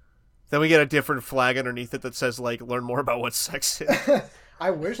 Then we get a different flag underneath it that says like learn more about what sex is. I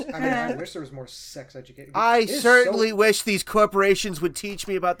wish there was more sex education. I certainly wish these corporations would teach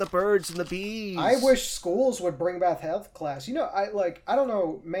me about the birds and the bees. I wish schools would bring back health class. I don't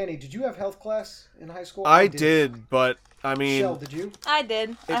know, Manny, did you have health class in high school? I did, but I mean, Shell, did you? I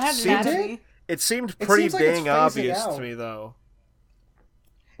did. I had seemed- anatomy. it seemed It pretty seems like it's dang phasing obvious out. to me though.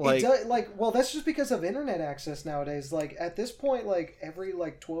 Well, that's just because of internet access nowadays. Like, at this point, like, every,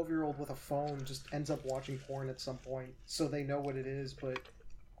 12-year-old with a phone just ends up watching porn at some point, so they know what it is, but,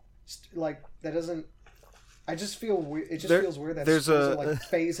 that doesn't... I just feel weird. It just feels weird that schools are,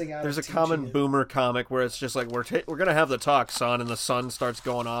 phasing out There's of a common it. boomer comic where it's just like, we're gonna have the talk, son, and the son starts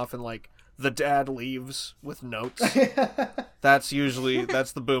going off, and, the dad leaves with notes. That's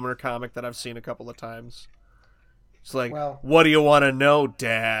the boomer comic that I've seen a couple of times. It's like, what do you want to know,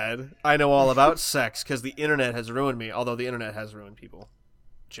 Dad? I know all about sex because the internet has ruined me. Although the internet has ruined people.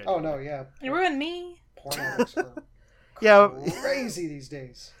 Genuinely. Oh no, yeah. It ruined me. Porn addicts are Yeah, crazy these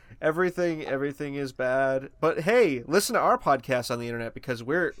days. everything is bad. But hey, listen to our podcast on the internet because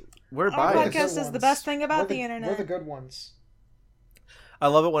we're Our biased. podcast is the best thing about the internet. We're the good ones. I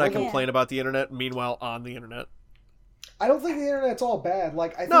love it when I Yeah. complain about the internet. Meanwhile, on the internet. I don't think the internet's all bad. I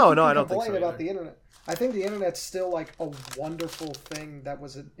think No, you can I don't think complain so about either. the internet. I think the internet's still a wonderful thing that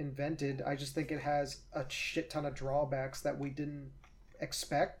was invented. I just think it has a shit ton of drawbacks that we didn't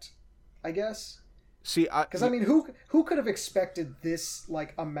expect, I guess. See, Because who could have expected this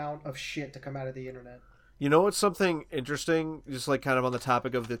amount of shit to come out of the internet? you know what's something interesting? Just kind of on the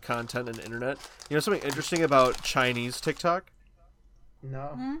topic of the content and internet. You know something interesting about Chinese TikTok?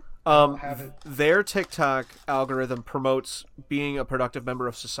 No. Have it. Their TikTok algorithm promotes being a productive member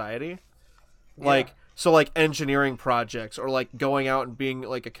of society. Yeah. Engineering projects or going out and being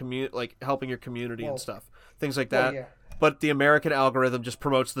helping your community and stuff. Things like that. Yeah. But the American algorithm just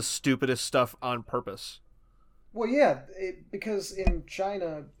promotes the stupidest stuff on purpose. Well, yeah, because in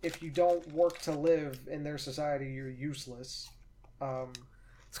China, if you don't work to live in their society, you're useless.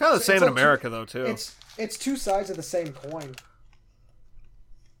 It's kind of the same in America though, too. It's two sides of the same coin.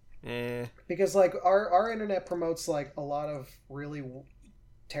 Eh. Because our internet promotes a lot of really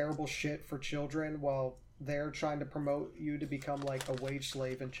terrible shit for children while they're trying to promote you to become a wage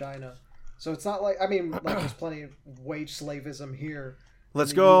slave in China. So it's not there's plenty of wage slavism here.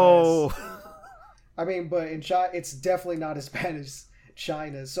 Let's in the go. US. But in China, it's definitely not as bad as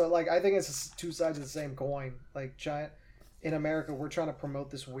China. So I think it's two sides of the same coin. in America we're trying to promote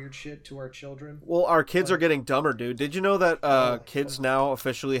this weird shit to our children. Well, our kids are getting dumber, dude. Did you know that Oh. kids now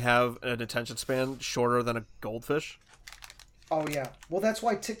officially have an attention span shorter than a goldfish? Oh yeah. Well, that's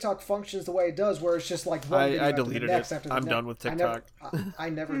why TikTok functions the way it does, where it's just like one video I after deleted the next it. after the I'm next. done with TikTok. I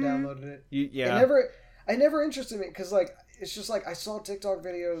never downloaded it. Yeah. I never interested me because like it's just like I saw TikTok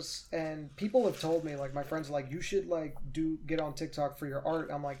videos and people have told me like my friends are like you should like get on TikTok for your art.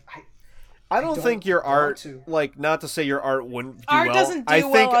 I'm like I don't think your want art, to. like, not to say your art wouldn't do Art well. doesn't do I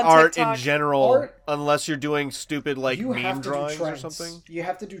well think on art TikTok. in general, Art- unless you're doing stupid like you meme have to do drawings or trends. something. You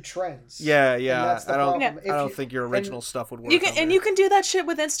have to do trends. Yeah, And yeah. that's the I don't. problem. Yeah. If I don't you- think your and original stuff would work. You can on and there. you can do that shit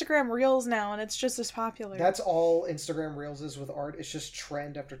with Instagram Reels now, and it's just as popular. That's all Instagram Reels is with art. It's just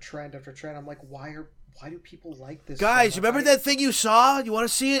trend after trend after trend. I'm like, why do people like this? Guys, so you remember much? that thing you saw? You want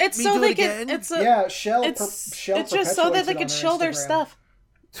to see it? it's Me so do they it can. again? It's a, Yeah, Shell. it's Shell it's just so that perpetuates they it can on show their Instagram. stuff.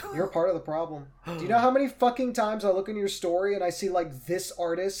 You're part of the problem. Do you know how many fucking times I look into your story and I see like this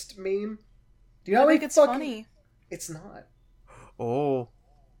artist meme? Do you know I how many think it's fucking... funny. It's not. Oh,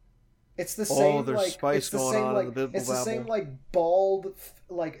 It's the same there's like spice it's the going same on in like the bibble it's the same babble. like bald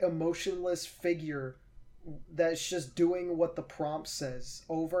like emotionless figure that's just doing what the prompt says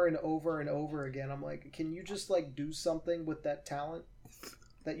over and over and over again. I'm like, can you just like do something with that talent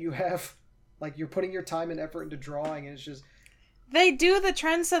that you have? Like you're putting your time and effort into drawing and it's just They do the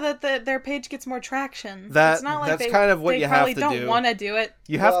trend so that their page gets more traction. That- it's not like that's they, kind of what they you have probably to don't do. want to do it.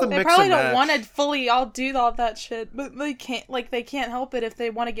 you have Well, to They mix probably and don't match. want to fully all do all that shit, but they can't. Like they can't help it if they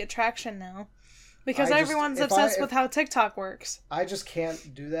want to get traction now, because I just- everyone's if obsessed I- with how TikTok works. I just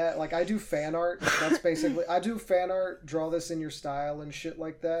can't do that. Like I do fan art. That's basically I do fan art, draw this in your style and shit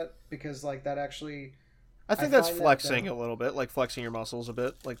like that because like that actually I think I that's find that flexing that- a little bit, like flexing your muscles a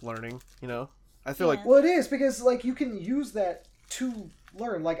bit, like learning. You know, I feel like Yeah. well it is because like you can use that to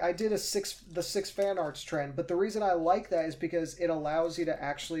learn. Like I did the six fan arts trend, but the reason I like that is because it allows you to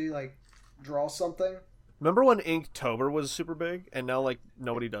actually like draw something. remember when Inktober was super big, and now like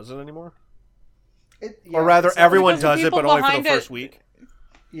nobody does it anymore. Yeah, Or rather, it's not- everyone Because the does it, people but only for the behind it- first week.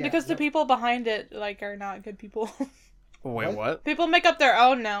 yeah, Because the no. people behind it like are not good people. Wait, What? what? People make up their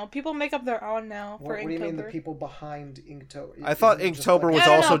own now. People make up their own now for What do you mean the Inktober. people behind Inktober? I thought Isn't it just, Inktober like, was I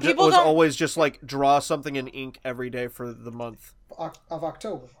don't know, also people was don't- always just like draw something in ink every day for the month. of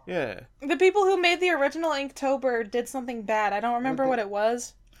October. Yeah. The people who made the original Inktober did something bad. I don't remember they- what it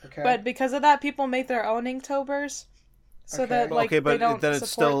was, Okay. but because of that, people make their own Inktobers, so Okay. that Well, like okay, they but don't then it's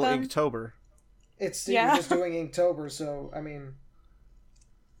support still them. Inktober. It's Yeah. you're just doing Inktober, so I mean,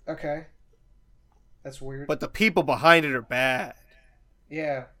 okay, that's weird. But the people behind it are bad.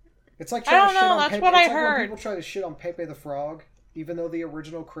 Yeah, it's like I trying don't to shit know, on that's Pepe. what It's I like when heard. people try to shit on Pepe the Frog, even though the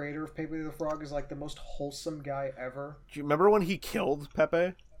original creator of Pepe the Frog is like the most wholesome guy ever. Do you remember when he killed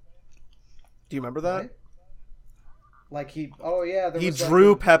Pepe? Do you remember that? Right? Like oh yeah, there He was, like,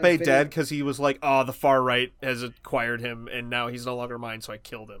 drew a Pepe video- dead because he was like, "Oh, the far right has acquired him, and now he's no longer mine, so I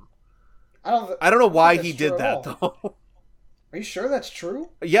killed him." I don't. I don't know why think he that's did true that at all. though. Are you sure that's true?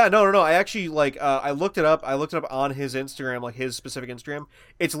 Yeah, no. I actually like. I looked it up. I looked it up on his Instagram, like his specific Instagram.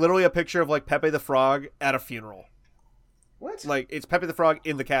 It's literally a picture of like Pepe the Frog at a funeral. What? Like it's Pepe the Frog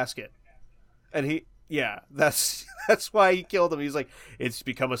in the casket, and that's that's why he killed him. He's like, it's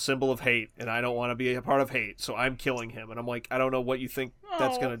become a symbol of hate, and I don't want to be a part of hate, so I'm killing him. And I'm like, I don't know what you think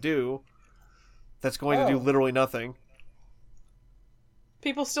that's Oh. gonna do. That's going to do Oh. literally nothing.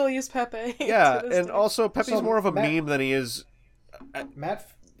 People still use Pepe. Yeah, to this and day. also Pepe's So, more of a Matt- meme than he is.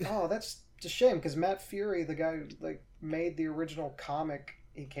 Matt. Oh, that's a shame because Matt Fury, the guy who like made the original comic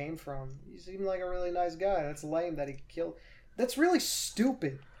he came from, he seemed like a really nice guy. That's lame that he killed. That's really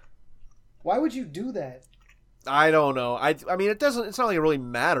stupid. Why would you do that? I don't know. I mean, it doesn't. It's not like it really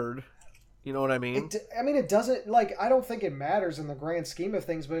mattered. You know what I mean? It doesn't, like, I don't think it matters in the grand scheme of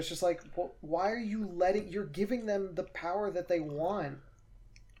things, but it's just like, why are you you're giving them the power that they want?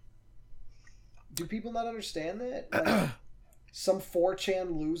 Do people not understand that? Like, some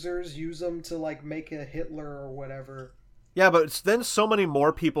 4chan losers use them to, like, make a Hitler or whatever. Yeah, but then so many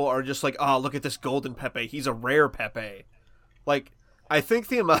more people are just like, oh, look at this golden Pepe. He's a rare Pepe. Like, I think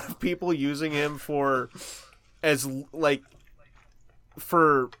the amount of people using him for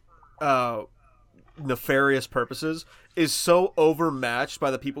nefarious purposes is so overmatched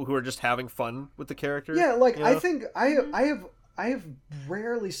by the people who are just having fun with the character. Yeah, like, you I know? think I have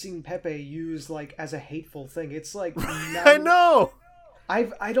rarely seen Pepe used, like, as a hateful thing. It's like... I know! I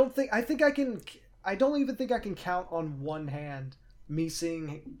don't even think I can count on one hand me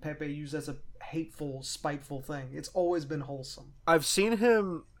seeing Pepe used as a hateful, spiteful thing. It's always been wholesome. I've seen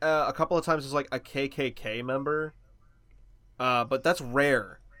him a couple of times as like a KKK member, but that's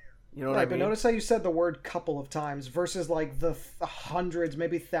rare. You know what Right, I but mean? notice how you said the word couple of times versus like the hundreds,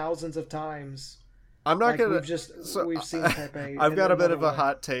 maybe thousands of times. I'm not Like gonna. we've seen Pepe. I've in got a bit another of a way.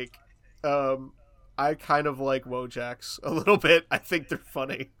 hot take. I kind of like Wojaks a little bit. I think they're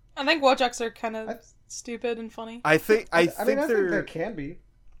funny. I think Wojaks are kind of I- stupid and funny. I think I mean, I think they're. there can be.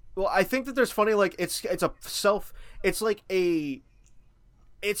 Well, I think that there's funny. Like it's a self. It's like a.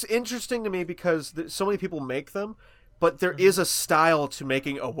 It's interesting to me because so many people make them, but there is a style to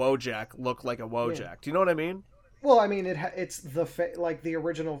making a Wojak look like a Wojak. Yeah. Do you know what I mean? Well, I mean, it's like the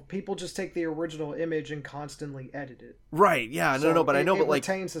original. People just take the original image and constantly edit it. Right? Yeah. So No. But I know. it But like,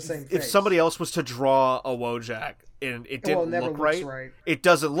 retains the same if face. somebody else was to draw a Wojak and it Well, didn't it never look looks right, right. it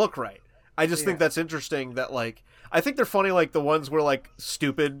doesn't look right. I just think Yeah. that's interesting that like I think they're funny like the ones where like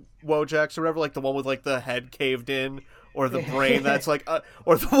stupid Wojaks or whatever, like the one with like the head caved in or the brain that's like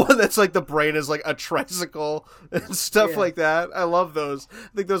or the one that's like the brain is like a tricycle and stuff Yeah. like that. I love those.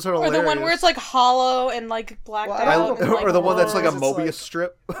 I think those are Or hilarious. the one where it's like hollow and like blacked Well, out. and, like, or the one that's like a blurs. It's Mobius like-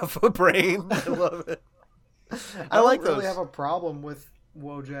 strip of a brain. I love it. I don't like really those. have a problem with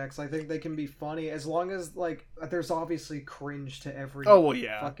Wojaks. I think they can be funny as long as like there's obviously cringe to every Oh, well,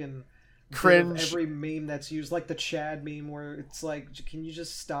 yeah. fucking bit of Cringe. every meme that's used, like the Chad meme where it's like, can you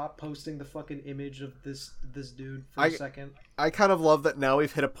just stop posting the fucking image of this dude for a second? I kind of love that now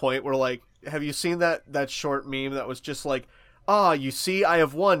we've hit a point where like have you seen that short meme that was just like, you see I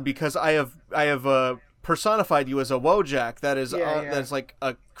have won because I have personified you as a Wojak that is Yeah. that's like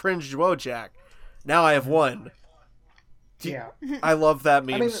a cringed Wojak. Now I have won. Yeah. I love that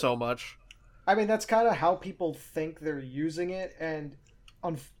meme mean- so much. I mean, that's kind of how people think they're using it, and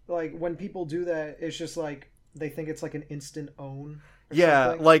like when people do that, it's just like they think it's like an instant own. Or Yeah,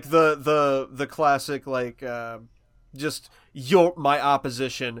 something. like the classic like just you're my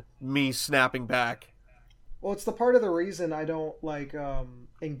opposition, me snapping back. Well, it's the part of the reason I don't like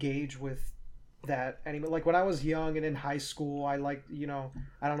engage with that anymore. Like when I was young and in high school, I liked,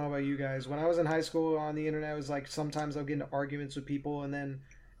 I don't know about you guys. When I was in high school on the internet, it was like sometimes I'll get into arguments with people, and then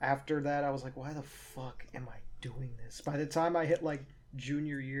after that, I was like, why the fuck am I doing this? By the time I hit like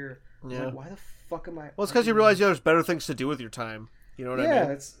junior year, I was Yeah. like, why the fuck am I? Well, it's because you realize there's better things to do with your time. You know what I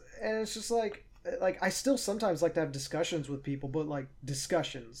mean? it's just like I still sometimes like to have discussions with people, but like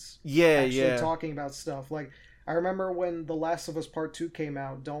discussions. Yeah, Actually yeah. talking about stuff. Like I remember when The Last of Us Part 2 came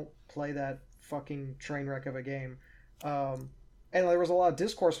out, don't play that fucking train wreck of a game. And there was a lot of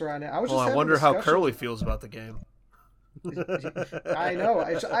discourse around it. I was Well, just I having wonder how discussions- Curly feels about the game. I know.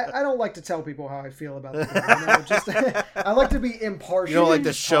 I don't like to tell people how I feel about the game. Just I like to be impartial. You don't like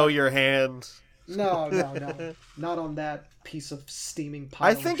to show your hand. No, not on that piece of steaming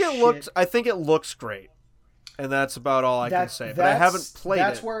pile. I think it looks great, and that's about all I can say. But I haven't played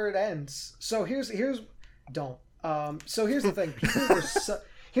That's it. where it ends. So here's don't. So here's the thing. People were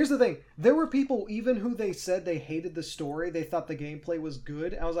here's the thing. There were people even who they said they hated the story. They thought the gameplay was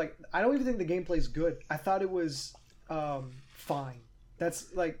good. I was like, I don't even think the gameplay is good. I thought it was fine.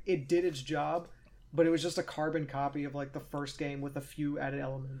 That's like it did its job, but it was just a carbon copy of like the first game with a few added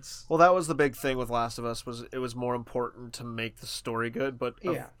elements. Well, that was the big thing with Last of Us was it was more important to make the story good. But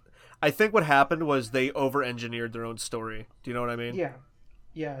Yeah. I think what happened was they over-engineered their own story. Do you know what I mean?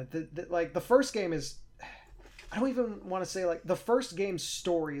 Yeah. Like the first game is. I don't even want to say like the first game's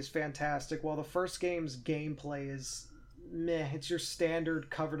story is fantastic, while the first game's gameplay is meh. It's your standard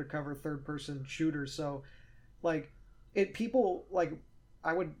cover to cover third person shooter. So, like, people like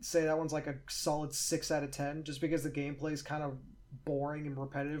I would say that one's like a solid 6 out of 10, just because the gameplay is kind of boring and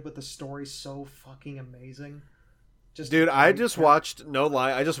repetitive, but the story's so fucking amazing. Dude, I just watched. No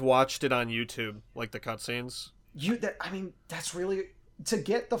lie, I just watched it on YouTube, like the cutscenes. That's really. To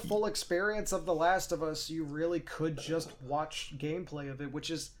get the full experience of The Last of Us, you really could just watch gameplay of it, which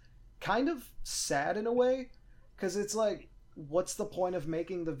is kind of sad in a way, because it's like, what's the point of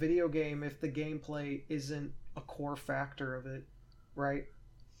making the video game if the gameplay isn't a core factor of it, right?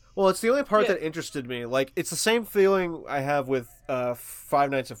 Well, it's the only part Yeah. that interested me. Like, it's the same feeling I have with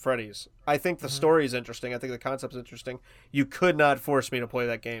Five Nights at Freddy's. I think the story is interesting. I think the concept's interesting. You could not force me to play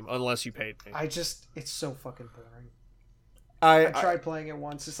that game unless you paid me. It's so fucking boring. I I tried playing it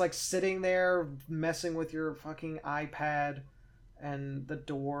once. It's like sitting there messing with your fucking iPad and the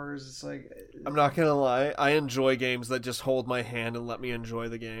doors. It's like, I'm not gonna lie. I enjoy games that just hold my hand and let me enjoy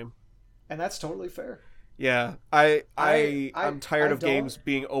the game. and that's totally fair. Yeah, I- I'm tired I of don't- games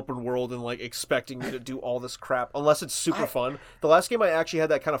being open world and like expecting me to do all this crap unless it's super fun. The last game I actually had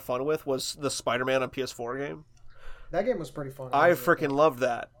that kind of fun with was the Spider-Man on PS4 game. That game was pretty fun. I freaking love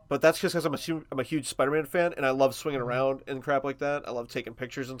that. But that's just because I'm a huge Spider-Man fan and I love swinging around and crap like that. I love taking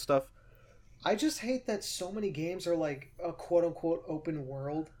pictures and stuff. I just hate that so many games are like a quote unquote open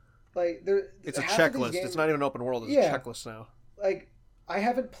world. Like there, It's a half of these checklist. games- It's not even open world. It's Yeah. a checklist now. Like I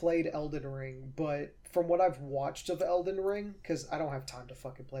haven't played Elden Ring, but from what I've watched of Elden Ring, because I don't have time to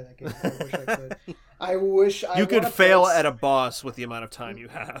fucking play that game. I wish I could. I wish I You could wanna fail play- at a boss with the amount of time you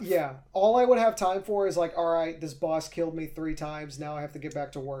have. Yeah, all I would have time for is like, all right, this boss killed me 3 times. Now I have to get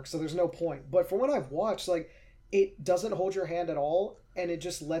back to work, so there's no point. But from what I've watched, like, it doesn't hold your hand at all, and it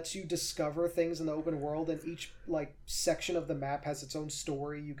just lets you discover things in the open world. And each like section of the map has its own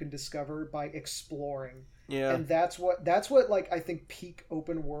story you can discover by exploring. Yeah. And that's what like I think peak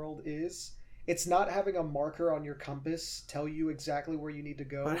open world is. It's not having a marker on your compass tell you exactly where you need to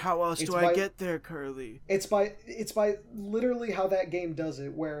go. But how else It's do by- I get there, Curly? It's by literally how that game does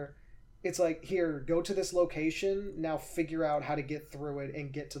it, where it's like, here, go to this location, now figure out how to get through it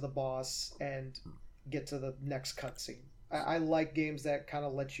and get to the boss and get to the next cutscene. I like games that kind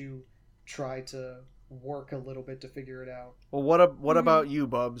of let you try to work a little bit to figure it out. Well, what about you,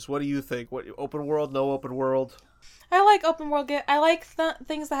 Bubs? What do you think? What open world? No open world? I like open world game. I like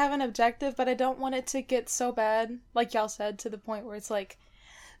things that have an objective, but I don't want it to get so bad, like y'all said, to the point where it's like,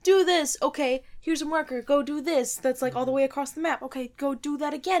 do this. Okay, here's a marker. Go do this. That's like all the way across the map. Okay, go do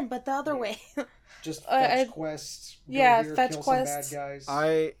that again, but the other way. Just I- fetch quests. Go yeah, here, fetch kill quests. Some bad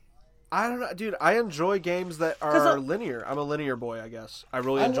guys. I don't know, dude. I enjoy games that 'Cause are linear. I'm a linear boy, I guess. I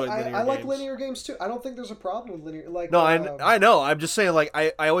really enjoy linear games. I like linear games too. I don't think there's a problem with linear. Like No, I know. I'm just saying, like,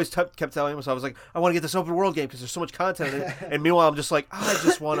 I always kept telling myself, I was like, I want to get this open world game because there's so much content in it. And meanwhile, I'm just like, I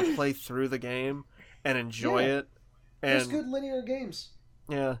just want to play through the game and enjoy it. And There's good linear games.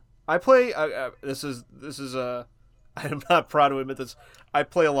 yeah, I play. This is. I'm not proud to admit this. I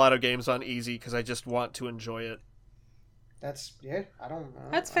play a lot of games on easy because I just want to enjoy it. That's I don't know.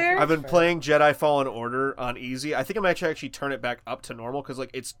 That's I fair. think I've been that's playing Jedi Fallen Order on easy. I think I'm actually turn it back up to normal because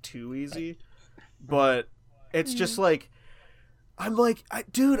like it's too easy. But it's just like I'm like,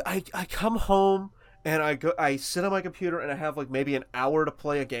 dude, I come home and I sit on my computer and I have like maybe an hour to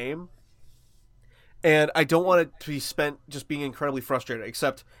play a game. And I don't want it to be spent just being incredibly frustrated,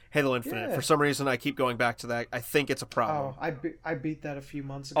 except Halo Infinite. Yeah. For some reason, I keep going back to that. I think it's a problem. Oh, I beat that a few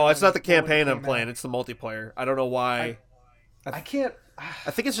months ago. Oh, it's when not the it- when it campaign I'm came playing. out. It's the multiplayer. I don't know why. I can't.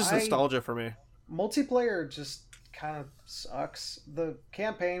 I think it's just nostalgia for me. Multiplayer just kind of sucks. The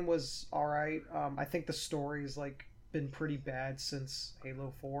campaign was all right. I think the story's like been pretty bad since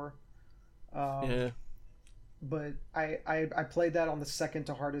Halo 4. Yeah. But I played that on the second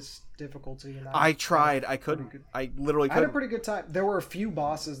to hardest difficulty, and I tried. I pretty couldn't. good. I literally I had a couldn't. pretty good time. There were a few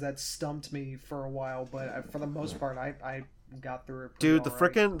bosses that stumped me for a while, but for the most part, I got through it. Dude,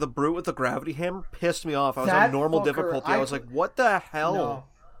 the brute with the gravity hammer pissed me off. I was That on normal fucker, difficulty. I was like, what the hell? No,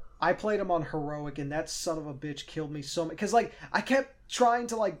 I played him on heroic, and that son of a bitch killed me so much. Because like I kept trying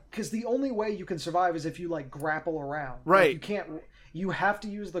to because the only way you can survive is if you like grapple around. Like, Right. you can't. You have to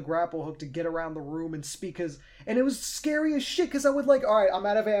use the grapple hook to get around the room and speak. And it was scary as shit. Because I would all right, I'm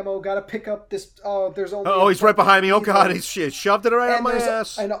out of ammo. Got to pick up this. There's only. Oh, a he's right behind me. Oh needler, god, he's shoved it right up and my there's-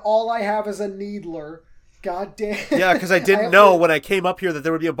 ass. And all I have is a needler. God damn. Yeah, because I didn't have know to- when I came up here that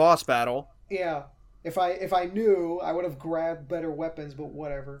there would be a boss battle. Yeah. If I knew, I would have grabbed better weapons. But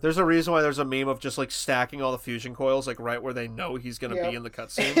whatever. There's a reason why there's a meme of just like stacking all the fusion coils like right where they know he's gonna Yep. be in the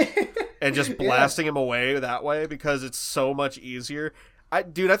cutscene and just blasting him away that way because it's so much easier.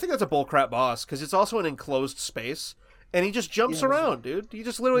 Dude, I think that's a bullcrap boss because it's also an enclosed space and he just jumps Yeah, around, dude. He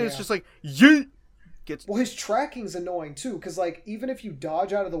just literally is Yeah. just like yeet. Gets Well, his tracking's annoying too, because like even if you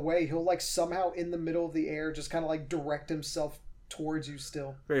dodge out of the way, he'll like somehow in the middle of the air just kind of like direct himself towards you.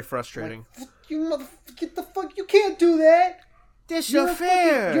 Still, very frustrating. like, you motherfucker, get the fuck! You can't do that. This You're a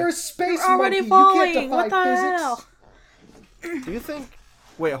fucking- You're a space You're already monkey. falling. You can't defy What the physics. hell? Do you think?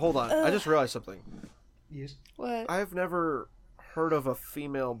 Wait, hold on. I just realized something. Yes, What? I've never heard of a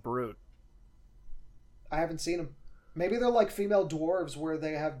female brute. I haven't seen them. Maybe they're like female dwarves where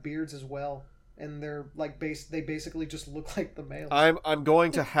they have beards as well, and they're like They basically just look like the male. I'm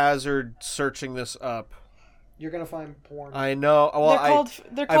going to hazard searching this up. You're gonna find porn. I know. Well,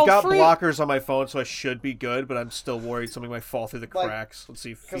 They're I've called got fruit. blockers on my phone, so I should be good. But I'm still worried something might fall through the Like- cracks. Let's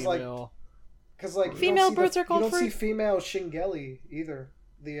see, 'cause, like, female. Because like Female you don't see brutes are called You don't see fruit? female Shingeli either.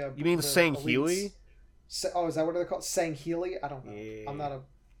 You mean the Sangheili? elites. Oh, is that what they're called? Sangheili? I don't know. Yeah. I'm not a.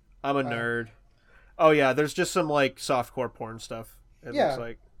 I'm a nerd. Oh yeah, there's just some like softcore porn stuff. It Yeah. looks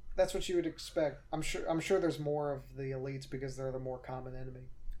like. That's what you would expect. I'm sure there's more of the elites because they're the more common enemy.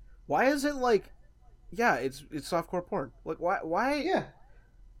 Why is it like? Yeah, it's softcore porn. Like why? Yeah.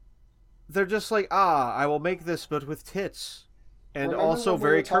 They're just like I will make this, but with tits, and Remember also when we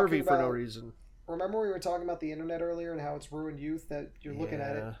very were talking curvy for no about- reason. Remember we were talking about the internet earlier and how it's ruined youth? That you're looking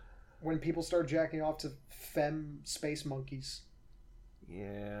at it Yeah. when people start jacking off to femme space monkeys.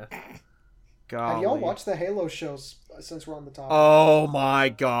 Yeah. Have y'all watched the Halo shows since we're on the topic? Oh my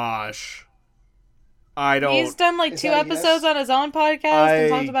gosh. I don't. He's done like Is 2 that a episodes yes? on his own podcast and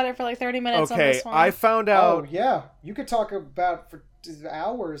talked about it for like 30 minutes on Okay, this one. I found out. Oh yeah, you could talk about for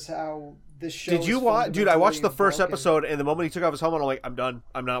hours how this show. Did you is watch? Dude, I watched the fundamentally first broken. episode, and the moment he took off his helmet, I'm like, I'm done.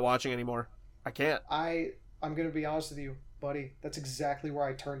 I'm not watching anymore. I can't. I'm gonna be honest with you, buddy. That's exactly where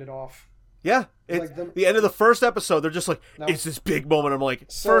I turned it off. Yeah, Like the end of the first episode, they're just like, No. it's this big moment. I'm like,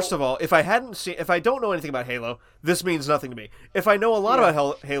 So- first of all, if I don't know anything about Halo, this means nothing to me. If I know a lot Yeah.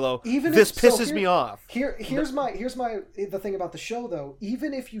 about Halo, Even this if- so pisses me off. Here's the thing about the show though.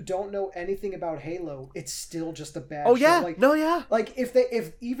 Even if you don't know anything about Halo, it's still just a bad Oh show. yeah, Like, no, yeah. Like if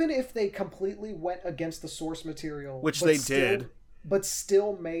they completely went against the source material, Which but they still- did. but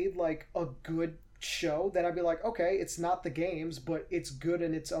still made like a good show, then I'd be like, okay, it's not the games, but it's good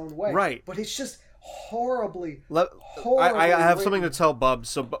in its own way. Right. But it's just horribly. I have something to written. tell Bubs.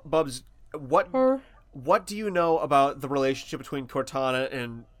 So Bubs, what do you know about the relationship between Cortana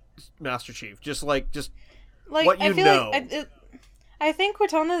and Master Chief? Just like what you I feel know. like I think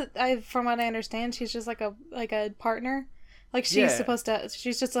Cortana, from what I understand, she's just like a partner. Like she's Yeah. supposed to.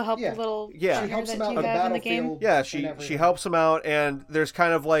 She's just a Yeah. little. Yeah. She partner helps that him out you on the have in the game. battlefield. Yeah, and she everything. helps him out, and there's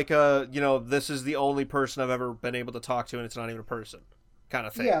kind of like this is the only person I've ever been able to talk to, and it's not even a person, kind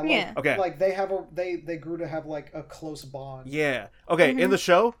of thing. Yeah, like, Yeah. Okay. Like they grew to have like a close bond. Yeah. Okay. In the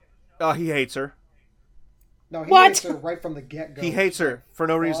show, he hates her. No, he What? hates her right from the get go. He hates her for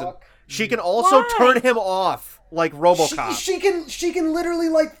no reason. Fuck. She can also Why? turn him off like RoboCop. She can literally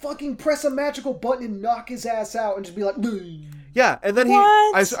like fucking press a magical button and knock his ass out and just be like, "Bleh." Yeah, and then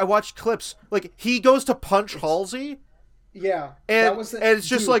What? I watched clips. Like he goes to punch Halsey. Yeah, And, that was the, and it's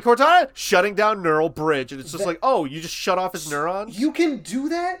just dude, like Cortana shutting down neural bridge, and it's just That- like, oh, you just shut off his neurons. you can do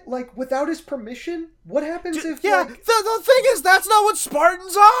that like without his permission. What happens if yeah, like, the thing is, that's not what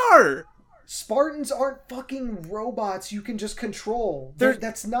Spartans are. Spartans aren't fucking robots you can just control? They're-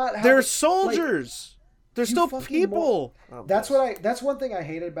 That's not how They're like, soldiers. They're you still fucking people. That's one thing I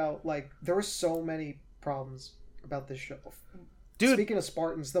hated about like there were so many problems about this show. Dude. Speaking of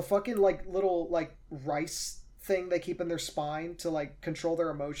Spartans, the fucking like little like rice thing they keep in their spine to like control their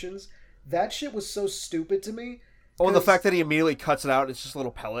emotions, that shit was so stupid to me. Oh, and the 'Cause- fact that he immediately cuts it out, it's just a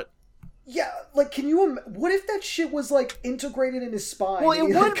little pellet. Yeah, like can you what if that shit was like integrated in his spine? Well, and it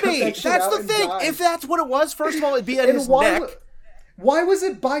he, like, would cut be. that shit That's out the and thing. died? If that's what it was, first of all, it'd be at And his neck. why was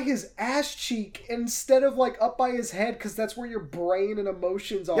it by his ass cheek instead of like up by his head? Because that's where your brain and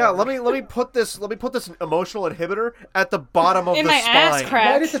emotions are. Yeah, let me put this emotional inhibitor at the bottom of In the my spine. ass crack.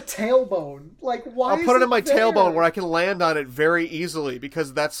 right at the tailbone. Like why? I'll put it in my there? tailbone where I can land on it very easily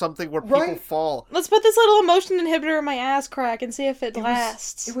because that's something where people Right. fall. Let's put this little emotion inhibitor in my ass crack and see if it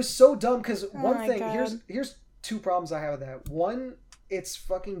lasts. It was so dumb because one my thing God. here's two problems I have with that. One, it's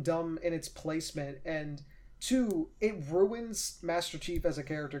fucking dumb in its placement, and two, it ruins Master Chief as a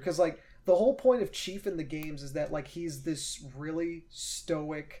character because like the whole point of Chief in the games is that like he's this really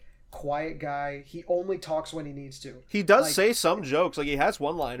stoic, quiet guy. He only talks when he needs to. He does Like- say some jokes, like he has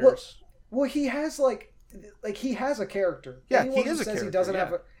one-liners. Well, he has like he has a character. Yeah, Anyone he is who a says character, He doesn't yeah.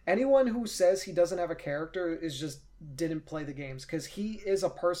 have anyone who says he doesn't have a character is just didn't play the games because he is a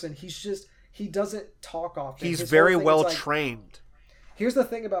person. He doesn't talk often. He's His very whole thing is, well like, trained. Here's the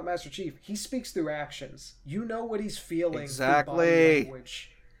thing about Master Chief: he speaks through actions. You know what he's feeling. through Exactly. body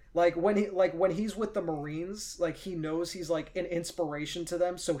language. Like when he's with the Marines, like he knows he's like an inspiration to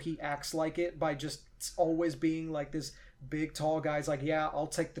them, so he acts like it by just always being like this big tall guy's like, yeah, I'll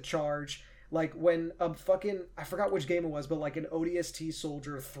take the charge. Like when I forgot which game it was, but like an ODST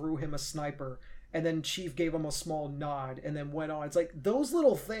soldier threw him a sniper, and then Chief gave him a small nod, and then went on. It's like those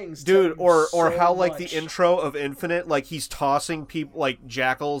little things, tell Dude, you or so how like much. the intro of Infinite, like he's tossing people like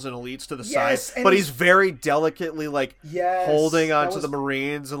jackals and elites to the Yes, side, and but he's- he's very delicately like Yes, holding that onto was- the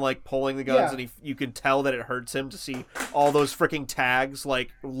Marines and like pulling the guns, Yeah. and you can tell that it hurts him to see all those freaking tags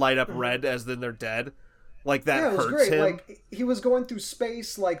like light up red as then they're dead. Like that Yeah, it was hurts great. him. Like he was going through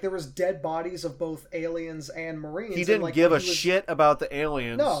space, like there was dead bodies of both aliens and Marines. He and, didn't like, give a when he was- shit about the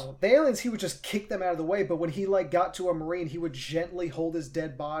aliens. No, the aliens he would just kick them out of the way. But when he like got to a Marine, he would gently hold his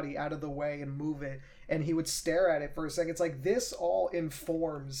dead body out of the way and move it, and he would stare at it for a second. It's like this all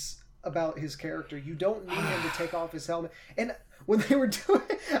informs about his character. You don't need him to take off his helmet. And when they were doing,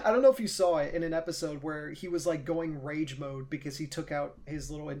 I don't know if you saw it in an episode where he was like going rage mode because he took out his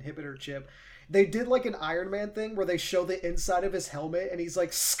little inhibitor chip. They did like an Iron Man thing where they show the inside of his helmet and he's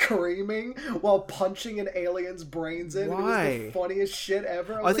like screaming while punching an alien's brains in. Why? It was the funniest shit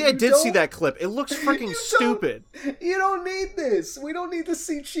ever. I think I did see that clip. It looks freaking stupid. You don't need this. We don't need to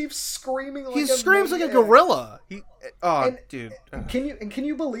see Chief screaming like He a screams like a maniac. gorilla. And Dude. Can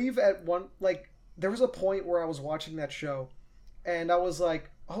you believe at one, like, there was a point where I was watching that show and I was like,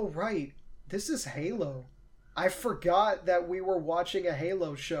 oh right, this is Halo. I forgot that we were watching a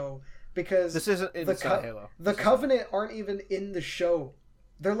Halo show because This isn't it's not Halo. The Covenant aren't even in the show.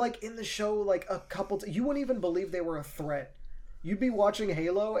 They're like in the show like a couple you wouldn't even believe they were a threat. You'd be watching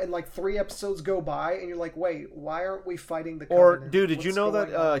Halo and like 3 episodes go by and you're like, wait, why aren't we fighting the Or, Covenant? dude, did you What's know going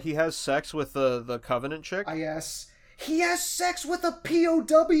that on? he has sex with the Covenant chick? Yes. He has sex with a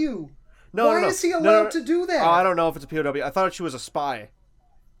POW. No, Why no, no. is he No, allowed no. to do that? I don't know if it's a POW. I thought she was a spy.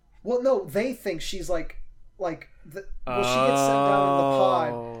 Well, no, they think she's like she gets sent down in the pod.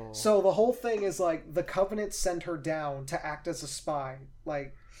 Oh. So the whole thing is like the Covenant sent her down to act as a spy,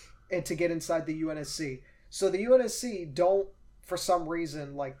 like, and to get inside the UNSC. So the UNSC don't, for some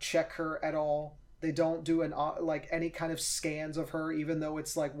reason, like check her at all. They don't do like any kind of scans of her, even though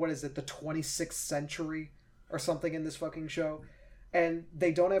it's like, what is it, the 26th century or something in this fucking show. And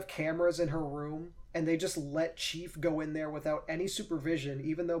they don't have cameras in her room, and they just let Chief go in there without any supervision,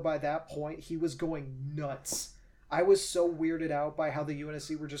 even though by that point he was going nuts. I was so weirded out by how the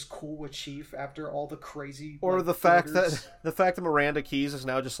UNSC were just cool with Chief after all the crazy Or like, the fact orders. that Miranda Keyes is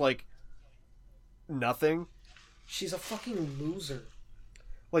now just like nothing. She's a fucking loser.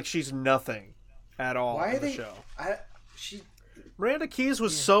 Like she's nothing at all Why are in the they show. she Miranda Keyes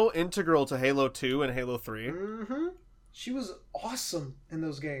was so integral to Halo 2 and Halo 3. mm-hmm. She was awesome in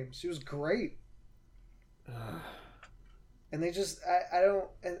those games. She was great. And they just I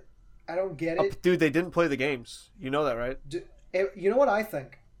don't get it. Dude, they didn't play the games. You know that, right? You know what I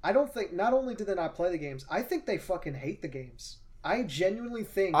think? I don't think, not only did they not play the games, I think they fucking hate the games. I genuinely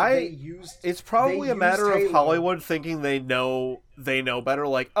think they used. It's probably a matter of Hollywood thinking they know better.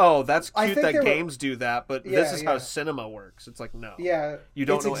 Like, oh, that's I cute think that they were- games do that, but Yeah, this is how yeah. cinema works. It's like, no. Yeah, You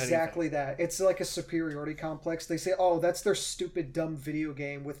don't it's know exactly that. It's like a superiority complex. They say, "Oh, that's their stupid, dumb video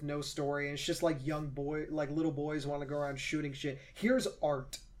game with no story, and it's just like little boys want to go around shooting shit." Here's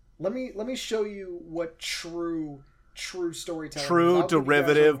art. Let me show you what true storytelling. True, is. I'll give you guys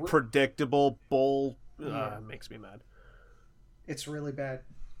derivative, a predictable bull. Yeah. Makes me mad. It's really bad.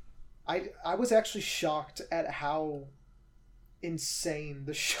 I was actually shocked at how insane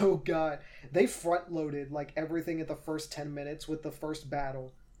the show got. They front loaded like everything at the first 10 minutes with the first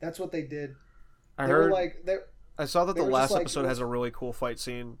battle. That's what they did. I They heard. were like I saw that they the were last just like- episode has a really cool fight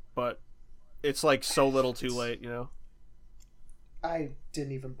scene, but it's like so little too late. You know. I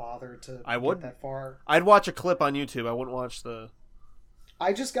didn't even bother to I would. get that far. I'd watch a clip on YouTube. I wouldn't watch the.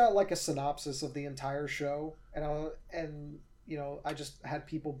 I just got like a synopsis of the entire show, and I just had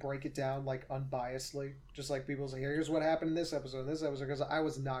people break it down like unbiasedly, just like people say, "Here's what happened in this episode, because I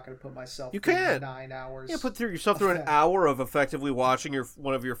was not going to put myself. You through can't. 9 hours. Yeah, put yourself through an hour of effectively watching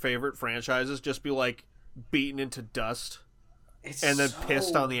one of your favorite franchises just be like beaten into dust. It's and then so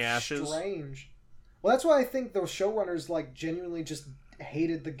pissed on the ashes. Strange. Well, that's why I think those showrunners like genuinely just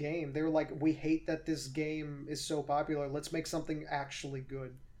hated the game. They were like, "We hate that this game is so popular. Let's make something actually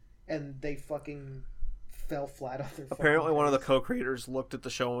good," and they fucking fell flat on their. Apparently, fucking one of the face. co-creators looked at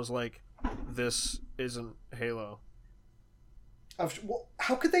the show and was like, "This isn't Halo." Well,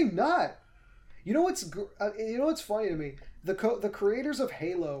 how could they not? You know what's funny to me? The creators of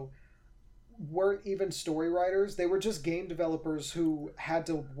Halo weren't even story writers. They were just game developers who had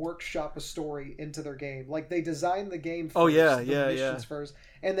to workshop a story into their game. Like they designed the game first, Oh, yeah, the yeah, missions first,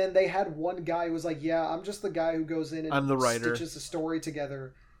 and then they had one guy who was like, "Yeah, I'm just the guy who goes in and I'm the writer. stitches the story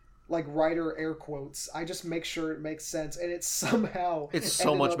together." Like writer air quotes. I just make sure it makes sense, and it's somehow It's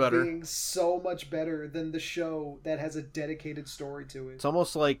so ended much up better. being so much better than the show that has a dedicated story to it. It's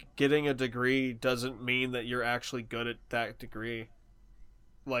almost like getting a degree doesn't mean that you're actually good at that degree.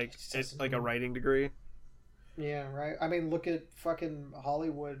 Like it's like a writing degree. Yeah, right. I mean, look at fucking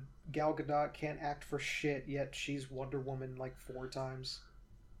Hollywood. Gal Gadot can't act for shit, yet she's Wonder Woman like 4 times.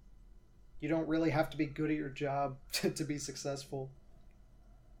 You don't really have to be good at your job to be successful.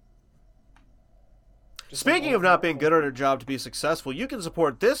 Just Speaking like of not being good at her job to be successful, you can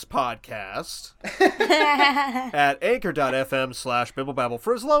support this podcast at anchor.fm/bibblebabble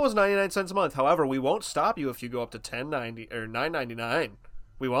for as low as 99 cents a month. However, we won't stop you if you go up to $10.90 or $9.99.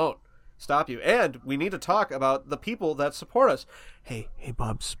 We won't. stop you. And we need to talk about the people that support us. Hey,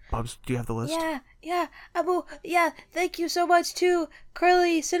 Bubs, do you have the list? Yeah, Abu, thank you so much to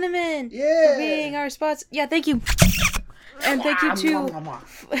Curly Cinnamon Yeah. for being our spots. Yeah, thank you. And thank you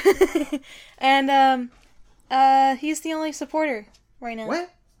to... and, he's the only supporter right now.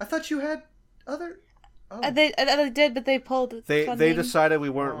 What? I thought you had other... Oh. They did, but they pulled They funding. decided we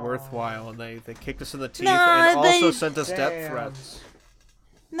weren't worthwhile, and they kicked us in the teeth, No, and also they- sent us death Damn. threats.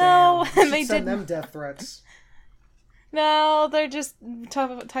 No, Damn, you they should send didn't. them death threats. No, they're just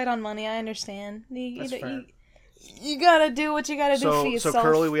tight on money. I understand. That's fair. You gotta do what you gotta do for So yourself.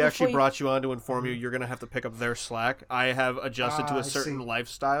 Curly, we before actually you- brought you on to inform you you're going to have to pick up their slack. I have adjusted to I a certain see.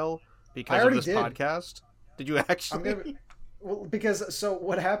 lifestyle I because of already this did. podcast. Did you actually? I'm gonna... Well, because so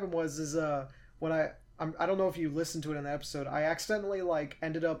what happened was when I don't know if you listened to it in the episode. I accidentally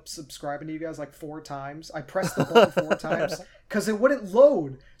ended up subscribing to you guys 4 times. I pressed the button 4 times because it wouldn't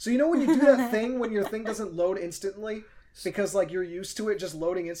load. So you know when you do that thing when your thing doesn't load instantly because you're used to it just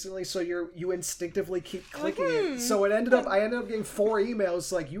loading instantly, so you instinctively keep clicking it. So I ended up getting 4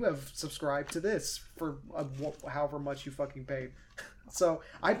 emails you have subscribed to this for however much you fucking paid. So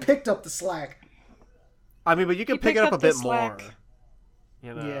I picked up the slack. I mean, but you can You pick it picked up a up the bit more. slack.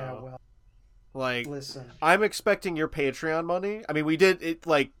 You know? Yeah, well, listen. I'm expecting your Patreon money. I mean, we did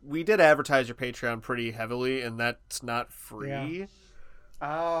advertise your Patreon pretty heavily, and that's not free. Yeah.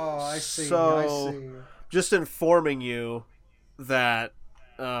 Oh, I see. So- I see. Just informing you that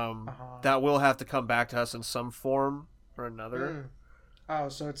that will have to come back to us in some form or another. Mm. Oh,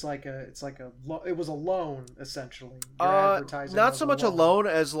 so it was a loan essentially. You're advertising Not as so much a loan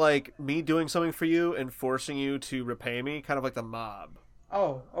as me doing something for you and forcing you to repay me, kind of like the mob.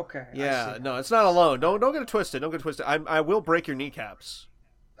 Oh, okay. I Yeah, see. no, it's not a loan. Don't get it twisted. Don't get it twisted. I will break your kneecaps.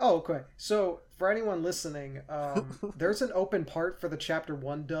 Oh, okay. So for anyone listening, there's an open part for the Chapter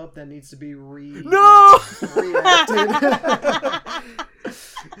 1 dub that needs to be No! reacted.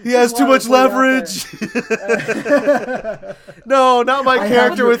 He has too much Just wanted leverage. to No, not my I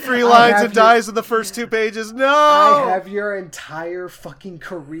character have with your- 3 I lines have and your- dies in the first 2 pages. No! I have your entire fucking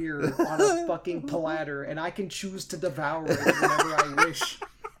career on a fucking platter, and I can choose to devour it whenever I wish.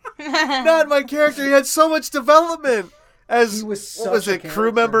 Not my character. He had so much development as He was what was such a it?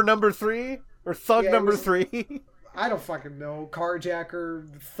 Crew character. member number 3 or thug Yeah, it number was- 3? I don't fucking know.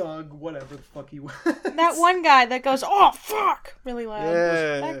 Carjacker, thug, whatever the fuck he was. That one guy that goes, "Oh fuck," really loud.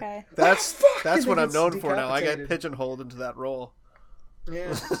 Yeah, That guy. that's Fuck, that's and what then I'm gets known for now. I get decapitated. pigeonholed into that role.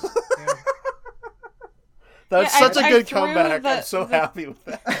 Yeah. That's Yeah, such I a good threw comeback. I'm the- so the- happy with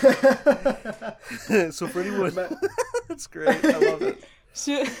that. So for anyone, that's great. I love it.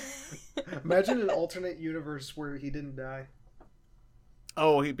 Imagine an alternate universe where he didn't die.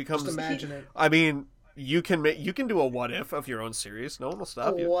 Oh, he becomes. Just imagine it. I mean, you can do a what if of your own series. No one will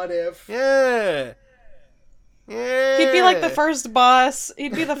stop you. What if? Yeah. Yeah. He'd be the first boss.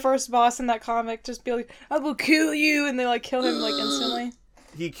 He'd be the first boss in that comic. Just be like, "I will kill you," and they kill him instantly.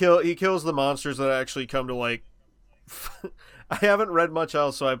 He kills the monsters that actually come to I haven't read much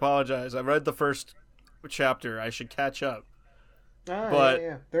else, so I apologize. I read the first chapter. I should catch up. But-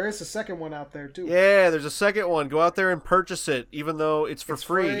 yeah. There is a second one out there too. Yeah, there's a second one. Go out there and purchase it, even though it's for It's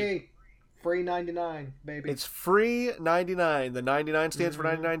free. Free 99, baby. It's free 99. The 99 stands for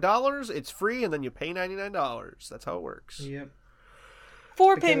 $99. It's free, and then you pay $99. That's how it works. Yep.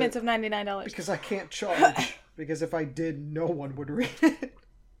 4 Because- payments of $99. Because I can't charge. Because if I did, no one would read it.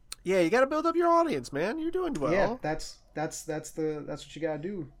 Yeah, you got to build up your audience, man. You're doing well. Yeah, that's what you gotta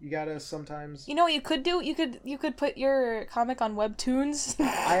do. You gotta sometimes. You know what you could do? You could put your comic on Webtoons.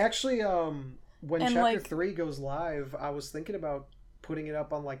 I actually when And, chapter 3 goes live, I was thinking about putting it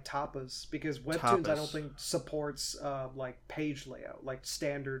up on Tapas because Webtoons I don't Tapas. think supports page layout,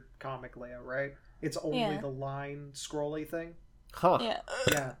 standard comic layout, right? It's only Yeah. the line scrolly thing. Huh. Yeah.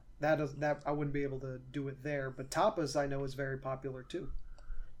 Yeah, that I wouldn't be able to do it there, but Tapas I know is very popular too.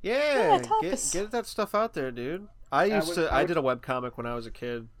 Yeah, Tapas. get that stuff out there, dude. I would- I did a webcomic when I was a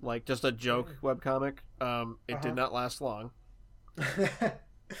kid, just a joke webcomic. It Uh-huh. did not last long.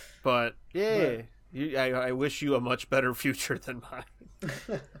 But yeah, I wish you a much better future than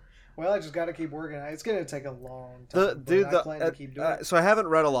mine. Well, I just got to keep working. It's gonna take a long time. I plan to keep doing it. So I haven't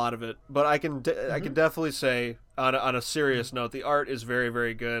read a lot of it, but I can definitely say on a serious note, the art is very,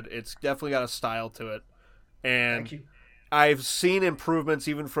 very good. It's definitely got a style to it, and Thank you. I've seen improvements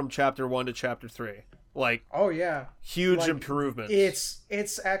even from chapter 1 to chapter 3, Oh yeah, huge improvements.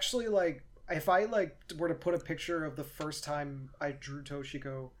 It's actually if I were to put a picture of the first time I drew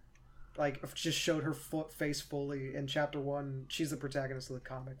Toshiko, like just showed her face fully in chapter 1. She's the protagonist of the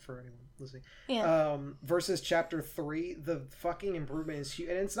comic for anyone listening. Yeah. Versus chapter 3, the fucking improvement is huge,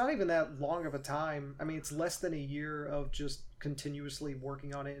 and it's not even that long of a time. I mean, it's less than a year of just continuously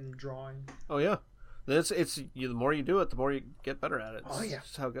working on it and drawing. Oh yeah, it's the more you do it, the more you get better at it. Oh, yeah.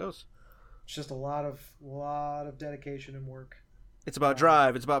 That's how it goes. It's just a lot of dedication and work. It's about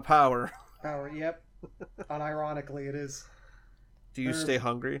drive. It's about power. Power, yep. Unironically, it is. Do you stay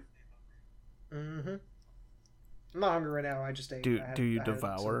hungry? Mm-hmm. I'm not hungry right now. I just ate. Do you I had some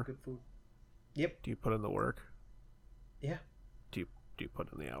devour? good food. Yep. Do you put in the work? Yeah. Do you put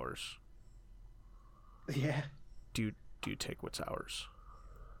in the hours? Yeah. Do you take what's ours?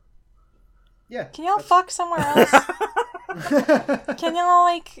 Yeah. Can y'all fuck somewhere else? Can y'all,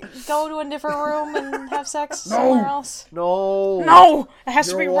 like, go to a different room and have sex somewhere else? No. No! It has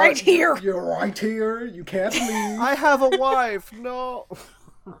to be right here! You're right here. You can't leave. I have a wife. No.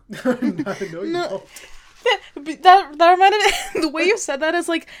 no, you don't. That reminded me, the way you said that is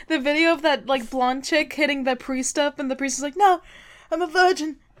like the video of that, like, blonde chick hitting the priest up, and the priest is like, no, I'm a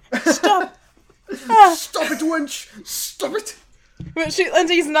virgin. Stop. Stop it, wench. Stop it. But and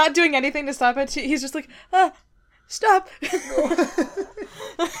he's not doing anything to stop it. He's just like, stop.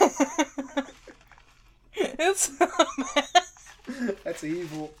 It's so bad. That's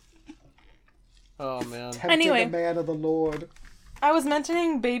evil. Oh man. Tempting Anyway. the man of the Lord. I was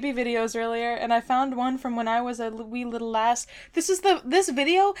mentioning baby videos earlier, and I found one from when I was a wee little lass. This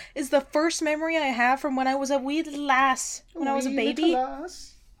video is the first memory I have from when I was a wee little lass, when I was a baby.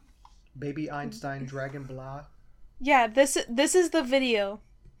 Baby Einstein Dragon Blah. Yeah, this is the video.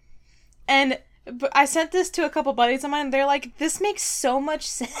 And I sent this to a couple buddies of mine, they're like, this makes so much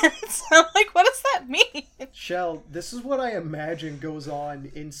sense. I'm like, what does that mean? Shell, this is what I imagine goes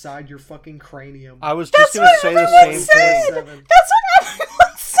on inside your fucking cranium. I was just going to say the same thing. Seven. That's what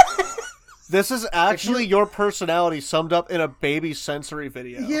everyone said! This is actually your personality summed up in a baby sensory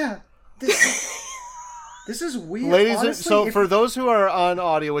video. Yeah. This is weird. Ladies, honestly, so for those who are on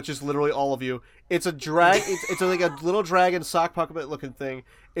audio, which is literally all of you, it's a it's like a little dragon sock puppet looking thing.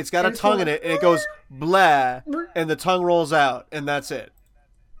 It's got a tongue in it, and it goes blah, and the tongue rolls out, and that's it.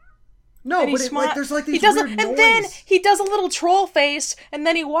 No, And but he's like, there's like these he does weird and noise. then he does a little troll face, and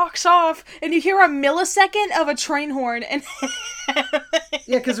then he walks off, and you hear a millisecond of a train horn, and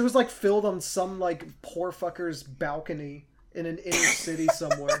Yeah, because it was like filled on some like poor fucker's balcony in an inner city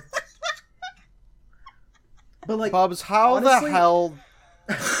somewhere. But like, Bubs, how honestly- the hell?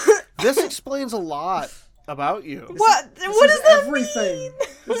 This explains a lot about you. what this what is does that everything. mean?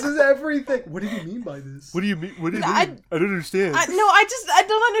 This is everything. What do you mean by this? What do you mean? What do you I- mean? I don't understand. I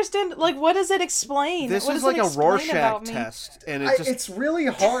don't understand. Like, what does it explain? This what is does like it a explain Rorschach about me? test, and it just It's really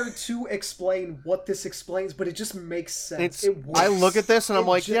hard to explain what this explains, but it just makes sense. It works. I look at this and I'm It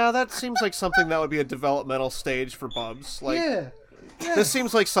like, ju- yeah, that seems like something that would be a developmental stage for Bubs. Like, yeah. this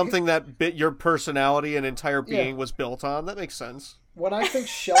seems like something that your personality and entire Yeah. being was built on. That makes sense. When I think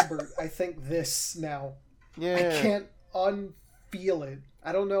Shelbert, I think this now. Yeah, I can't unfeel it.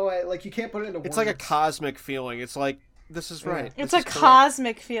 I don't know. Like, you can't put it into words. it's like a cosmic feeling. It's like this is right. It's This a is correct.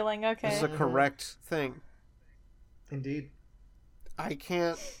 cosmic feeling. Okay. This is a correct thing. Indeed. I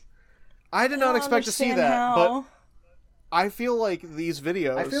can't. I did not don't expect to see understand that, how. but I feel like these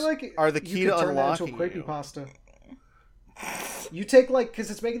videos I feel like are the you key could to turn that into a unlocking you. creepypasta. You take like,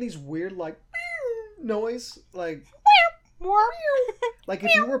 because it's making these weird like noise, like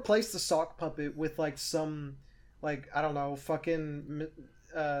if you replace the sock puppet with like some, like, I don't know, fucking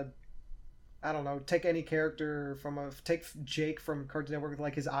I don't know, take any character take Jake from Cartoon Network with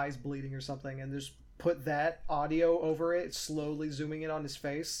like his eyes bleeding or something, and just put that audio over it, slowly zooming in on his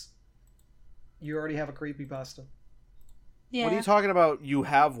face. You already have a creepypasta. Yeah. What are you talking about? You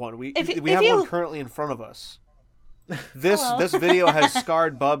have one. We If have you- one currently in front of us. This Hello. this video has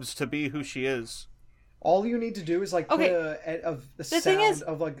scarred Bubs to be who she is. All you need to do is like put Okay. a thing sound is-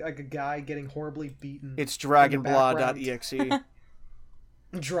 of like a guy getting horribly beaten. It's background. dragonblah.exe.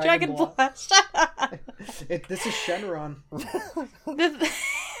 Dragon Blah. Blast. This is Shenron.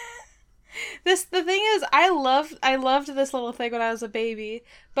 The thing is, I loved this little thing when I was a baby,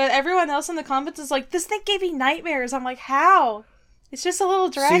 but everyone else in the comments is like, this thing gave me nightmares. I'm like, how? It's just a little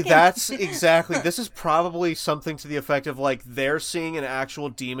dragon. See, that's exactly. This is probably something to the effect of like they're seeing an actual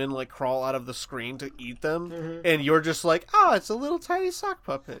demon like crawl out of the screen to eat them, and you're just like, oh, it's a little tiny sock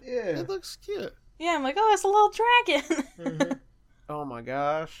puppet. Yeah. It looks cute. Yeah, I'm like, oh, it's a little dragon. Oh my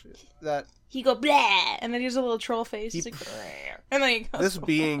gosh, that He go blah, and then he has a little troll face. He's like, and then he goes. this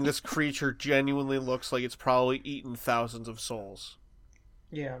being, this creature genuinely looks like it's probably eaten thousands of souls.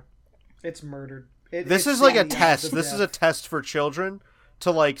 Yeah, it's murdered. This it's is like a the test. of This is a death. test for children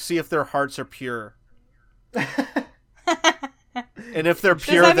to like see if their hearts are pure. And if they're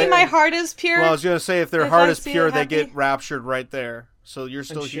pure, Does that mean my heart is pure? Well, I was gonna say if their If heart I is see pure, it they happy? get raptured right there. So you're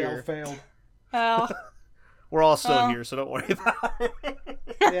still And Shell here. failed. Oh. We're all still Oh. here, so don't worry about it.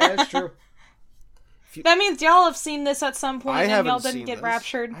 Yeah, that's true. That means y'all have seen this at some point I and haven't y'all seen didn't get this.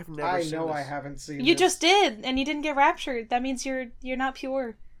 raptured. I've never I seen know this. I haven't seen You this. just did, and you didn't get raptured. That means you're not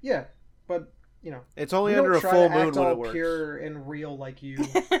pure. Yeah, but, It's only we under don't a try full to moon act when all it works. pure and real like you.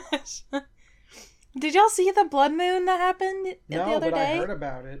 Did y'all see the blood moon that happened the No, other but day? I heard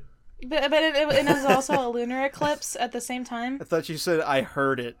about it. But it was also a lunar eclipse at the same time. I thought you said I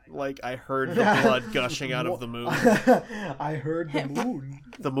heard it. Like I heard the blood gushing out of the moon. I heard the moon.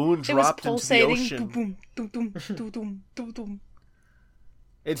 The moon It was dropped into the pulsating. ocean. Boom, boom, boom, boom, boom, boom, boom.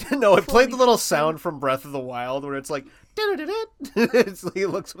 It it played the little sound from Breath of the Wild where it's like it's like it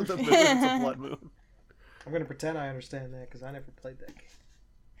looks with the moon. It's a blood moon. I'm gonna pretend I understand that because I never played that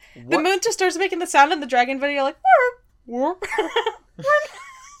game. The What? moon just starts making the sound in the dragon video, like. "Whoop, whoop."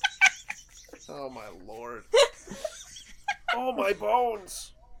 Oh my lord. Oh my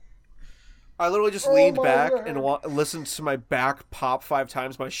bones. I literally just Oh leaned my back Lord. and listened to my back pop 5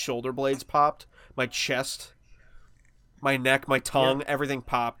 times. My shoulder blades popped. My chest. My neck. My tongue. Everything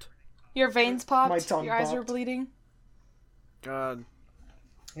popped. Your veins popped. My tongue Your eyes popped. were bleeding. God.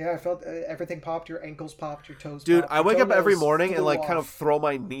 Yeah, I felt everything popped. Your ankles popped. Your toes. Dude, popped. I your wake up every toenails morning and flew like kind off. of throw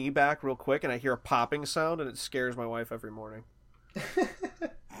my knee back real quick and I hear a popping sound and it scares my wife every morning.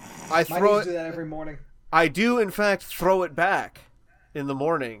 I My throw knees do it. that every morning. I do in fact throw it back in the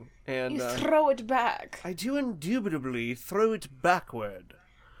morning and You throw it back. I do indubitably throw it backward.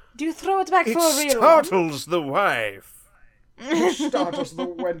 Do you throw it back It for a real one? startles the wife. Startles the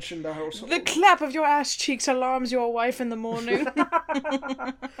wench in the household. The clap of your ass cheeks alarms your wife in the morning.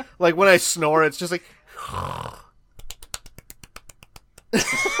 Like when I snore, it's just like.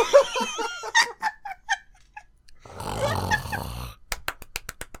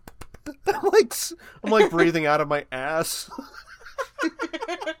 I'm like breathing out of my ass.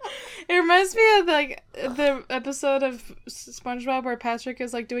 It reminds me of like the episode of SpongeBob where Patrick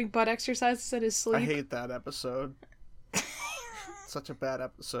is like doing butt exercises in his sleep. I hate that episode. Such a bad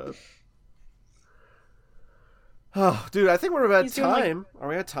episode. Oh, dude, I think we're about He's doing, like- time. Are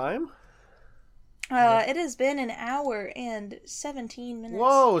we at time? It has been an hour and 17 minutes.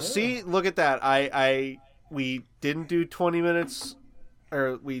 Whoa! See, look at that. We didn't do 20 minutes,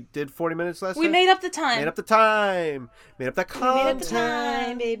 or we did 40 minutes last We time. made up the time. Made up the time. Made up the We made content. up the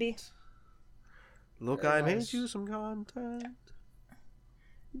time, baby. Look, Very I made nice. you some content.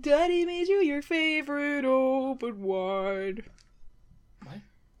 Daddy made you your favorite open wide.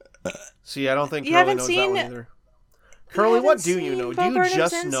 See, I don't think You Curly haven't knows seen- that one either. Curly, what haven't do you seen know? Do Bo you Burnham's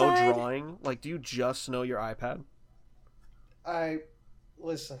just know Inside? drawing? Like, do you just know your iPad?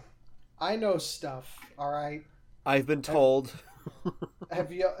 Listen. I know stuff. All right. I've been told.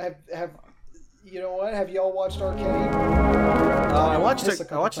 Have you you know what? Have y'all watched Arcade? I watched This a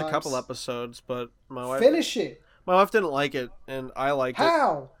couple couple times. episodes, but my wife Finish it. my wife didn't like it, and I liked it.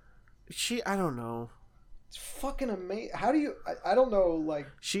 How? I don't know. It's fucking amazing. How do you? I don't know. Like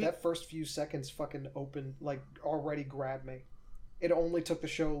That first few seconds, fucking open. Like already grabbed me. It only took the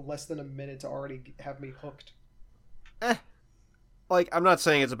show less than a minute to already have me hooked. Like, I'm not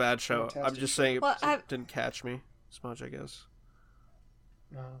saying it's a bad show. I'm Fantastic just saying it Well, just didn't catch me as much, I guess.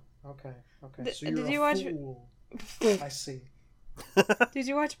 No. Okay. Okay. Th- So you're did a you watch- fool. I see. Did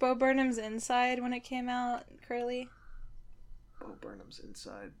you watch Bo Burnham's Inside when it came out, Curly? Bo Burnham's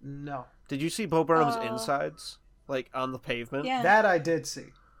Inside. No. Did you see Bo Burnham's Oh. insides? Like, on the pavement? Yeah. That I did see.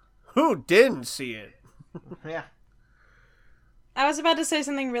 Who didn't see it? Yeah. I was about to say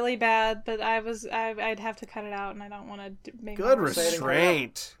something really bad, but I'd have to cut it out, and I don't want to make Good more sense.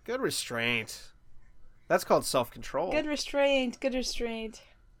 restraint. Good restraint. That's called self-control. Good restraint. Good restraint.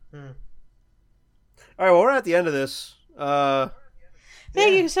 All right, well, we're at the end of this.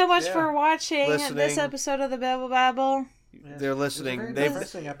 Thank you so much yeah. for watching Listening. this episode of the Babble Babble. They're listening. It was a very They've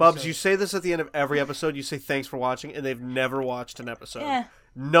interesting episode. Bubs, you say this at the end of every episode. You say thanks for watching, and they've never watched an episode. Yeah.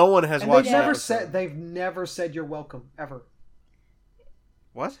 No one has And watched they've an never episode. said they've never said you're welcome ever.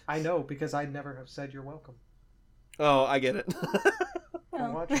 What? I know because I never have said you're welcome. Oh, I get it.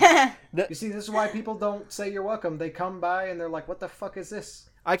 Don't watch Oh. You see, this is why people don't say you're welcome. They come by and they're like, "What the fuck is this?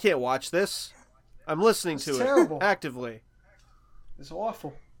 I can't watch this. I'm listening It's to terrible. it actively. It's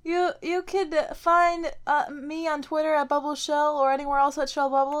awful." You could find me on Twitter at Bubble Shell or anywhere else at Shell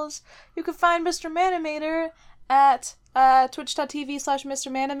Bubbles. You could find Mr. Manimator at twitch.tv/Mr.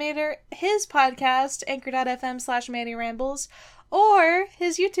 Manimator. His podcast, anchor.fm/Manny Rambles. or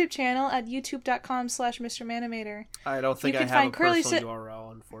his YouTube channel at youtube.com/MrManimator. I don't think You I can have a find Curly personal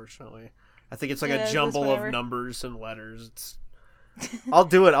URL, unfortunately. I think it's like Yeah, a that's jumble of whatever. numbers and letters. I'll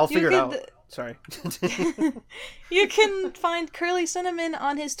do it. I'll figure it out. Sorry. You can find Curly Cinnamon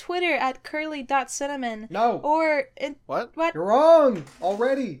on his Twitter at curly.cinnamon. No. Or What? what? You're wrong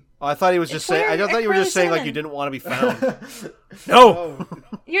already. Oh, I thought he was just saying. I Twitter thought you were at just saying like Curly you didn't want to be found. No. No.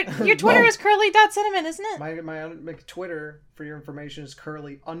 Your Twitter is curly.cinnamon, isn't it? My Twitter, for your information, is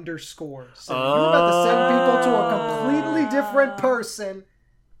curly_. So you're about to send people to a completely different person.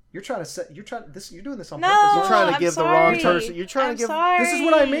 You're doing this on No, purpose. You're trying to I'm give the sorry. wrong person. You're trying I'm to give. sorry. This is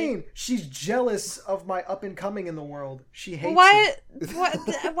what I mean. She's jealous of my up and coming in the world. She hates Why?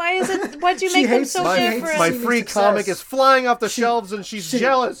 it. Why is it? Why'd you She make them hates so my- different? My See me free success. comic is flying off the shelves, and she's she-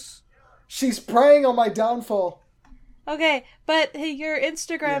 jealous. She's preying on my downfall. Okay, but hey, your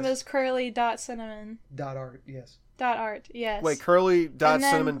Instagram Yes. is curly.cinnamon. .art, yes. .art, yes. Wait,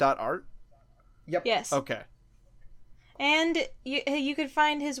 curly.cinnamon.art? Yep. Yes. Okay. And you can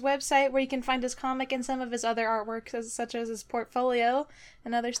find his website where you can find his comic and some of his other artwork, such as his portfolio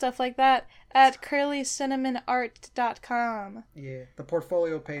and other stuff like that, at curlycinnamonart.com. Yeah. The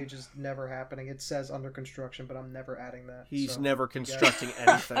portfolio page is never happening. It says under construction, but I'm never adding that. He's so. never constructing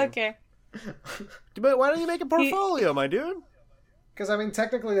anything. Okay. But why don't you make a portfolio, my dude? Because, I mean,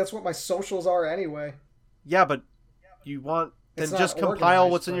 technically that's what my socials are anyway. Yeah, but you want... Then It's not just compile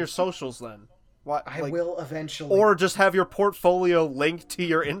organized, what's in but- your socials, then. Why, I like, will eventually. or just have your portfolio linked to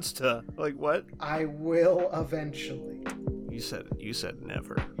your Insta. Like, what? I will eventually. You said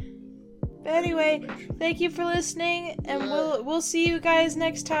never. But anyway, thank you for listening, and we'll see you guys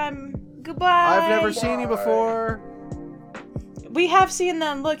next time. Goodbye. I've never seen you before. We have seen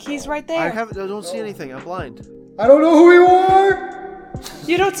them. Look, he's right there. I don't see anything. I'm blind. I don't know who you are!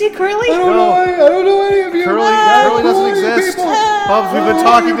 You don't see Curly? I don't No. know. I don't know any of you. Curly Who doesn't are you exist. people? Bubs, we've been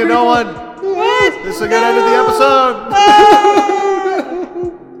talking to no one. What? This is a good end of the episode. Ah!